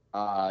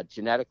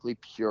 genetically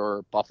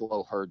pure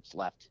buffalo herds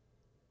left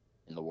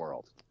in the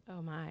world.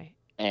 Oh my.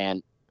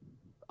 And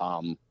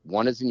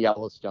one is in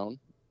Yellowstone,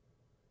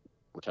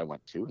 which I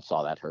went to and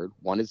saw that herd.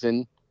 One is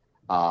in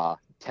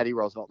Teddy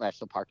Roosevelt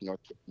National Park in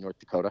North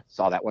Dakota,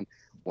 saw that one.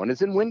 One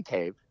is in Wind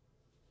Cave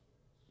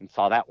and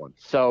saw that one.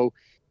 So,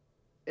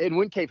 and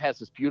Wind Cave has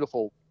this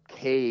beautiful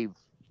cave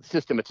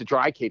system. It's a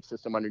dry cave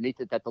system underneath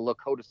it that the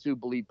Lakota Sioux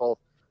believe both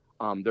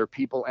their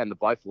people and the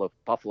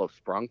buffalo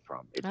sprung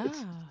from.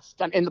 It's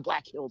stunning. And the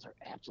Black Hills are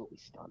absolutely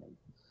stunning.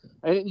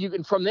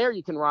 And from there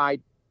you can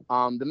ride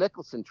the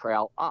Mickelson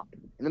Trail up.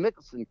 And the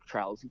Mickelson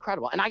Trail is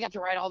incredible. And I got to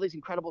ride all these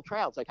incredible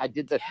trails. Like I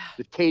did the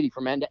Katy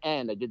from end to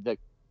end. I did the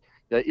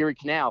Erie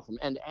Canal from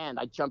end to end.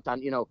 I jumped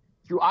on,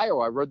 through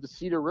Iowa. I rode the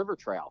Cedar River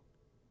Trail,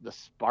 the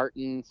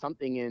Spartan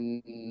something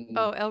in...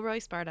 Oh, Elroy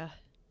Sparta.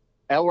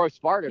 Elroy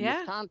Sparta,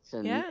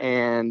 Wisconsin. Yeah.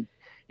 And,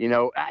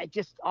 I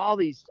just all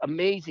these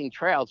amazing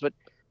trails. But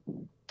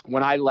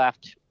when I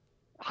left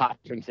Hot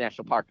Springs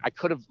National Park, I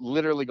could have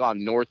literally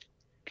gone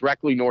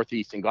directly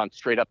northeast and gone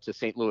straight up to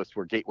St. Louis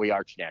where Gateway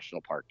Arch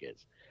National Park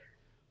is.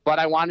 But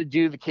I wanted to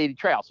do the Katy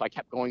Trail. So I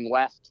kept going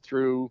west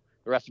through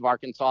the rest of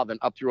Arkansas, then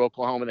up through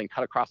Oklahoma, then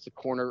cut across the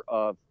corner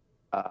of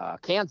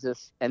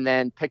Kansas, and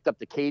then picked up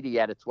the Katy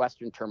at its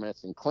western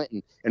terminus in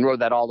Clinton and rode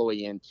that all the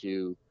way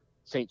into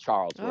St.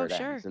 Charles where it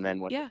ends. And then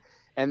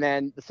And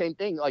then the same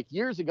thing, like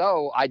years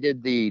ago, I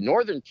did the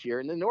northern tier.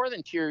 And the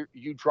northern tier,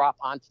 you drop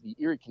onto the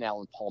Erie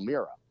Canal in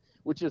Palmyra,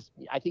 which is,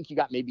 I think you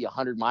got maybe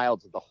 100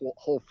 miles of the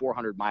whole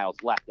 400 miles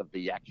left of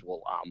the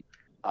actual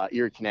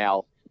Erie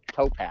Canal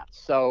towpath.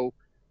 So,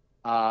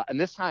 and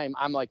this time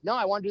I'm like, no,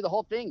 I want to do the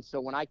whole thing. So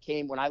when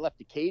I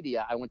left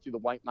Acadia, I went through the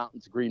White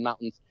Mountains, Green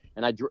Mountains,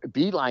 and I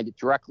beelined it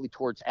directly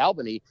towards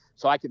Albany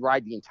so I could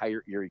ride the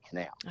entire Erie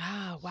Canal.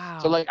 Oh, wow.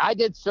 So like I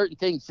did certain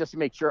things just to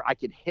make sure I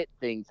could hit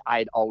things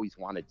I'd always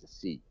wanted to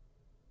see.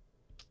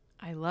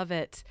 I love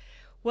it.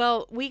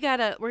 Well, we're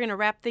going to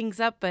wrap things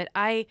up, but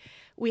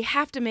we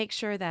have to make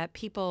sure that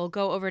people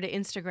go over to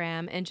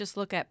Instagram and just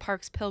look at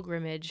Parks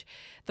Pilgrimage.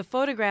 The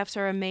photographs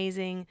are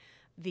amazing.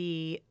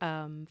 The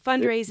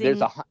fundraising.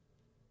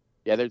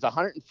 There's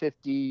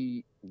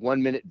 150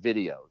 1-minute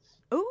videos.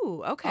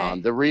 Ooh, okay.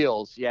 The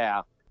reels,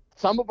 yeah.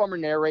 Some of them are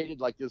narrated,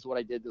 like this is what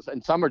I did,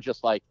 and some are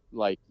just like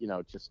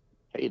just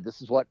hey,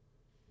 this is what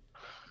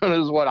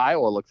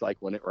Iowa looks like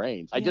when it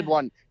rains. I did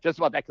one just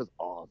about that because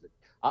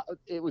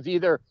it was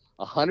either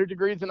 100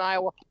 degrees in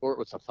Iowa or it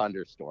was a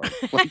thunderstorm.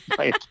 Like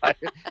my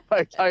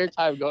entire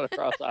time going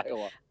across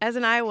Iowa. As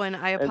an Iowan,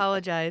 I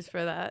apologize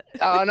for that.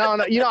 Oh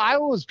no,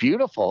 Iowa was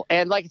beautiful,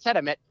 and like I said,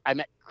 I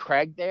met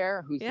Craig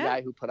there, who's the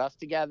guy who put us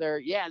together.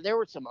 Yeah, there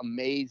were some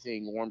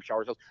amazing warm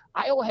showers.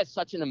 Iowa has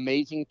such an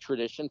amazing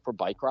tradition for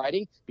bike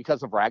riding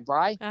because of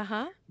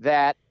RAGBRAI.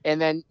 That, and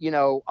then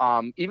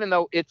even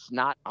though it's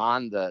not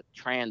on the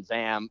Trans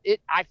Am,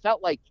 I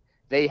felt like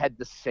they had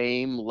the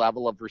same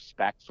level of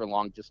respect for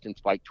long distance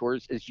bike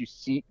tours as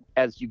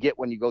you get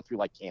when you go through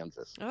like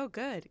Kansas. Oh,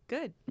 good.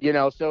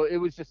 So it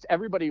was just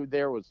everybody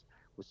there was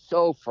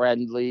so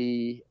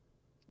friendly.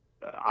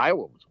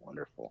 Iowa was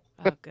wonderful.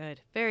 Oh,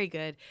 good. Very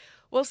good.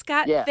 Well,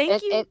 Scott,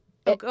 thank you.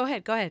 Go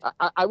ahead.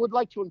 I would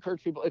like to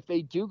encourage people, if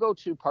they do go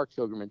to Parks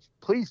Pilgrimage,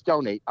 please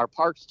donate. Our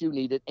parks do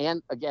need it.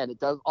 And again, it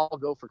does all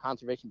go for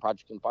conservation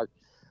projects in the park.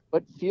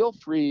 But feel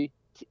free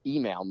to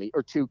email me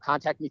or to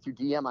contact me through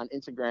DM on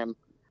Instagram.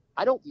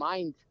 I don't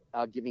mind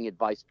giving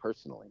advice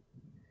personally.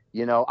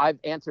 I've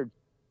answered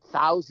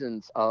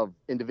thousands of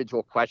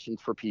individual questions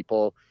for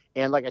people.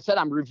 And like I said,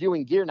 I'm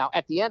reviewing gear now.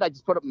 At the end, I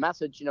just put up a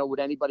message, would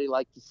anybody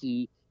like to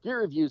see gear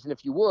reviews? And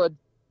if you would,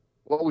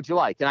 what would you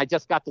like? And I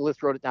just got the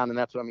list, wrote it down, and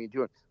that's what I'm going to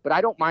do. But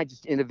I don't mind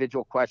just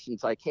individual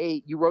questions like,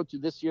 hey, you rode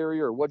through this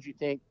area, or what'd you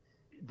think?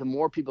 The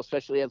more people,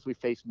 especially as we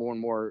face more and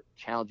more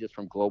challenges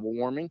from global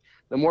warming,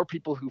 the more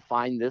people who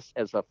find this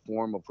as a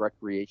form of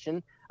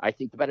recreation, I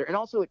think the better. And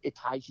also it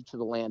ties you to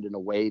the land in a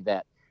way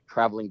that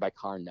traveling by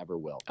car never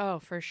will. Oh,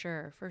 for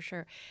sure.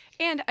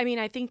 And I mean,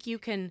 I think you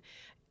can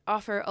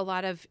offer a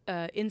lot of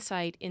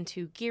insight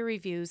into gear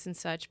reviews and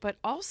such, but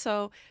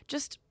also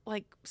just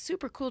like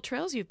super cool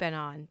trails you've been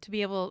on to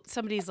be able,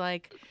 somebody's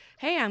like,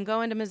 hey, I'm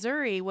going to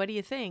Missouri. What do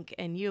you think?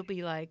 And you'll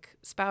be like,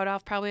 spout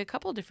off probably a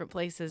couple different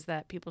places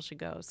that people should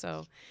go.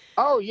 So,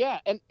 Oh yeah.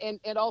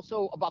 And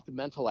also about the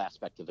mental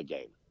aspect of the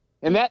game.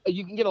 And that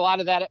you can get a lot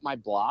of that at my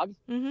blog.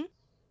 mm-hmm.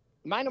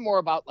 Mine are more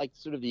about like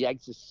sort of the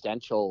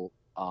existential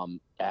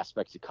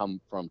aspects that come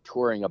from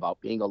touring, about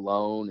being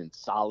alone and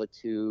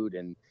solitude,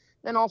 and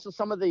then also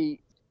some of the,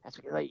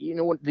 like,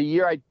 the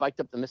year I biked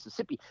up the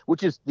Mississippi,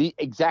 which is the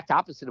exact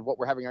opposite of what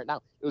we're having right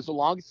now. It was the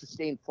longest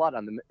sustained flood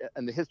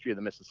in the history of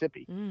the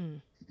Mississippi.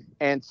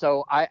 And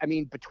so I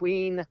mean,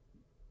 between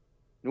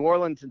New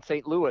Orleans and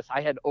St. Louis,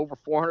 I had over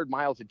 400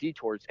 miles of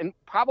detours, and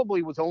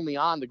probably was only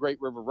on the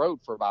Great River Road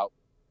for about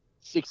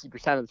 60%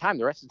 of the time.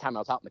 The rest of the time I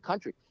was out in the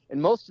country,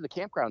 and most of the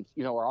campgrounds,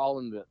 are all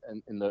in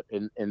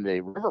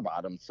the river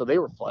bottoms, so they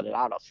were flooded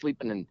out. I was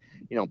sleeping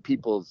in,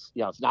 people's,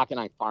 I was knocking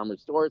on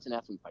farmers' doors and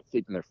asking if I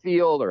sleep in their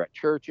field or at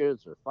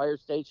churches or fire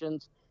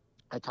stations.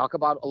 I talk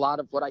about a lot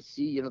of what I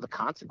see, the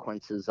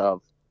consequences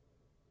of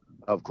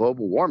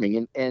global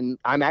warming, and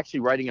I'm actually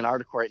writing an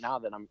article right now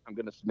that I'm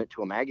going to submit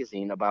to a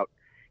magazine about.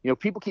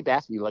 People keep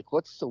asking me, like,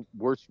 what's the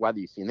worst weather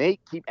you see? And they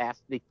keep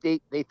asking,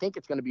 they think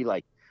it's going to be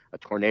like a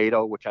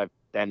tornado, which I've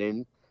been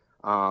in,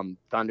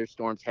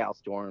 thunderstorms,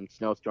 hailstorms,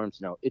 snowstorms.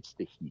 No, it's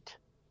the heat.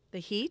 The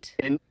heat?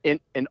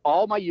 In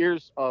all my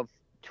years of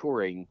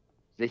touring,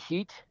 the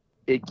heat,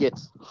 it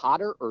gets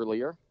hotter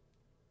earlier.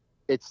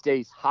 It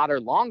stays hotter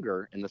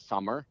longer in the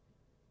summer.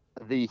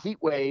 The heat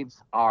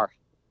waves are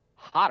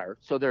hotter.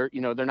 So they're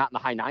not in the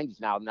high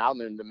 90s now. Now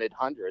they're in the mid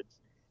hundreds.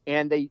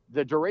 And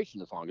the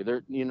duration is longer.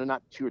 They're,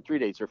 not 2 or 3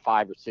 days, or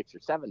 5 or 6 or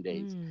 7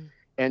 days.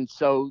 And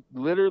so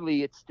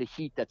literally it's the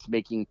heat that's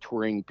making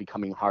touring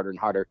becoming harder and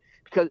harder,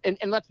 because, and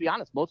let's be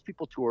honest, most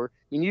people tour.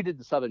 I mean, you did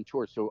the Southern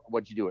tour. So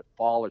what'd you do it?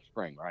 Fall or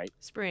spring, right?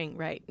 Spring.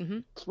 Right. Mm-hmm.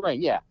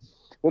 Spring. Yeah.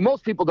 Well,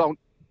 most people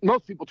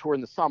tour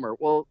in the summer.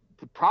 Well,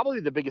 probably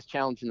the biggest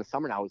challenge in the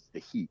summer now is the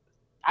heat.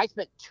 I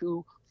spent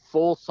 2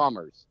 full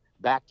summers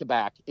back to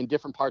back in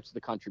different parts of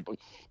the country.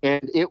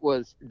 And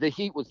the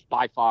heat was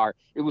by far,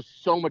 it was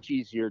so much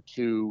easier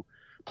to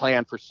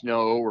plan for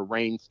snow or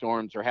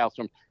rainstorms or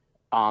hailstorms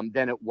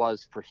than it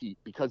was for heat,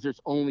 because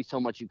there's only so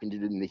much you can do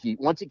in the heat.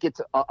 Once it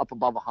gets up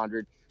above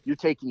 100, you're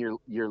taking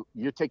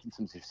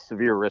some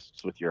severe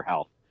risks with your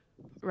health.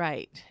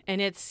 Right.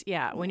 And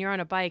when you're on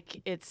a bike,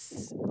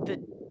 it's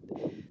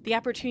the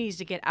opportunities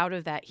to get out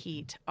of that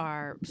heat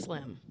are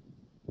slim.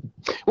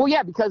 Well,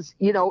 yeah, because,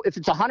 if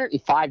it's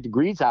 105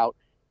 degrees out,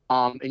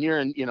 and you're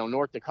in,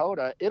 North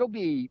Dakota, it'll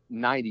be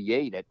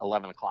 98 at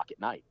 11 o'clock at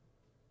night.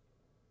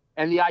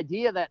 And the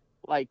idea that,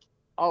 like,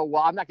 oh,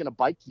 well, I'm not going to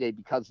bike today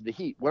because of the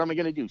heat. What am I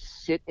going to do?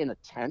 Sit in a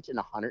tent in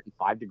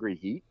 105 degree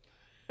heat?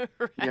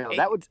 Right.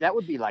 That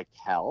would be like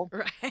hell.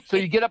 Right. So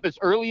you get up as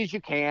early as you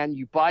can,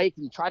 you bike,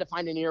 and you try to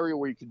find an area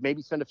where you could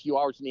maybe spend a few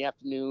hours in the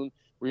afternoon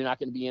where you're not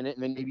going to be in it.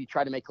 And then maybe you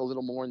try to make a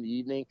little more in the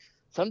evening.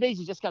 Some days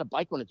you just got to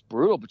bike when it's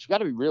brutal, but you got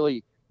to be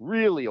really,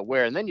 really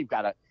aware. And then you've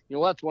got to,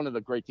 that's one of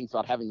the great things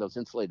about having those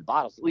insulated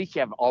bottles. At least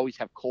you always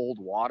have cold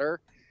water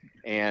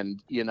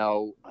and,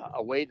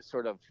 a way to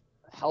sort of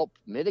help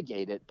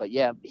mitigate it. But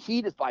yeah,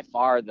 heat is by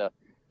far the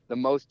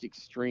most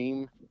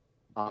extreme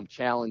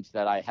challenge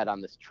that I had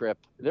on this trip.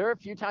 There are a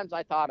few times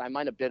I thought I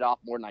might have bit off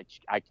more than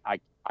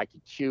I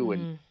could chew,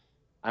 and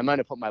I might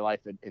have put my life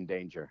in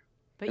danger.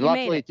 But and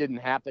luckily it didn't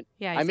happen.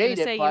 Yeah, I made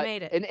it. You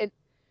made it.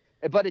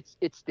 But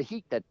it's the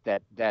heat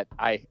that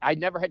I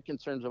never had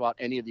concerns about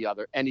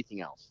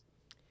anything else.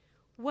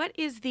 What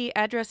is the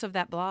address of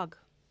that blog?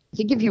 I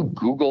think if you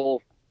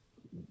Google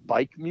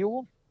Bike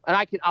Mule,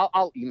 and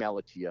I'll email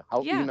it to you.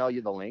 I'll email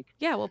you the link.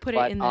 Yeah, we'll put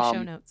it in the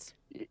show notes.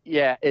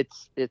 Yeah,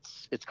 it's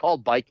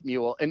called Bike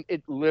Mule, and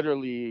it's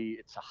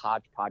a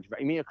hodgepodge.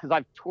 I mean, because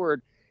I've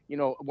toured,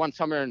 one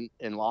summer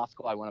in law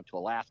school, I went up to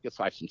Alaska,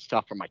 so I have some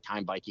stuff from my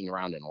time biking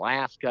around in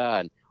Alaska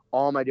and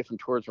all my different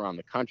tours around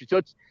the country.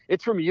 So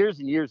it's from years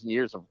and years and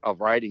years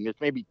of writing. There's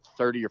maybe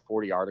 30 or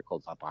 40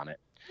 articles up on it.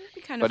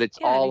 But it's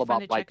all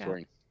about bike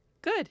touring.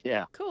 Good.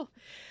 Yeah. Cool.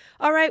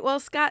 All right. Well,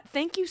 Scott,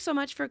 thank you so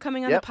much for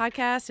coming on the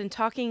podcast and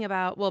talking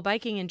about,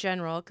 biking in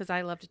general, because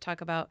I love to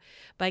talk about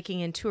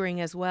biking and touring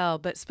as well.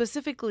 But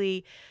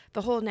specifically,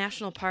 the whole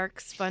National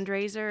Parks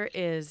fundraiser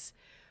is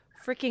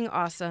freaking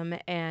awesome.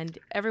 And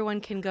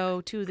everyone can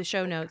go to the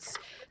show notes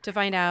to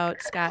find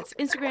out Scott's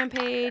Instagram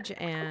page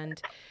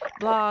and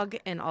blog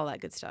and all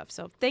that good stuff.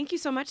 So thank you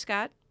so much,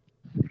 Scott.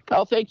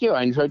 Oh, thank you.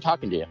 I enjoyed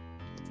talking to you.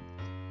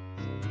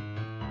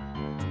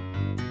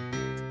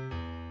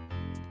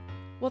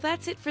 Well,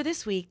 that's it for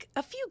this week.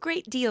 A few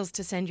great deals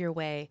to send your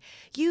way.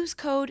 Use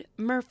code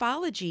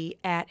Murphology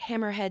at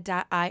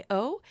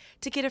hammerhead.io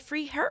to get a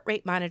free heart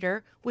rate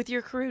monitor with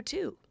your Karoo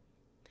 2.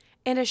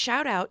 And a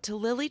shout out to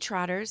Lily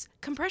Trotter's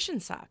compression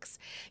socks.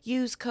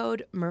 Use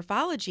code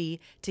Murphology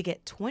to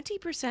get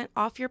 20%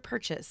 off your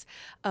purchase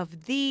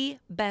of the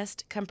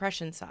best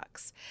compression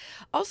socks.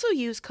 Also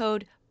use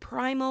code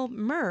Primal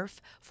Murph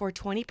for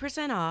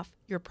 20% off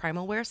your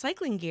Primal Wear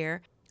cycling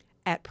gear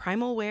at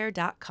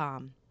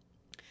primalwear.com.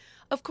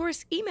 Of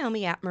course, email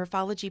me at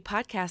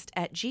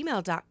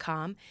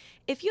murphologypodcast@gmail.com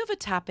if you have a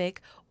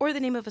topic or the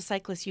name of a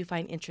cyclist you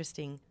find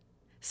interesting.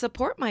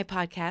 Support my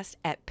podcast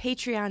at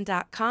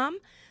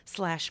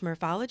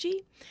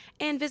patreon.com/murphology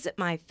and visit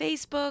my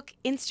Facebook,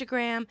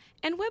 Instagram,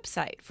 and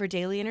website for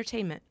daily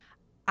entertainment.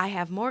 I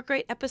have more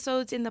great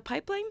episodes in the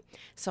pipeline,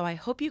 so I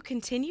hope you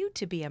continue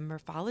to be a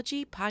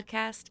Murphology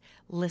podcast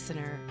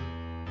listener.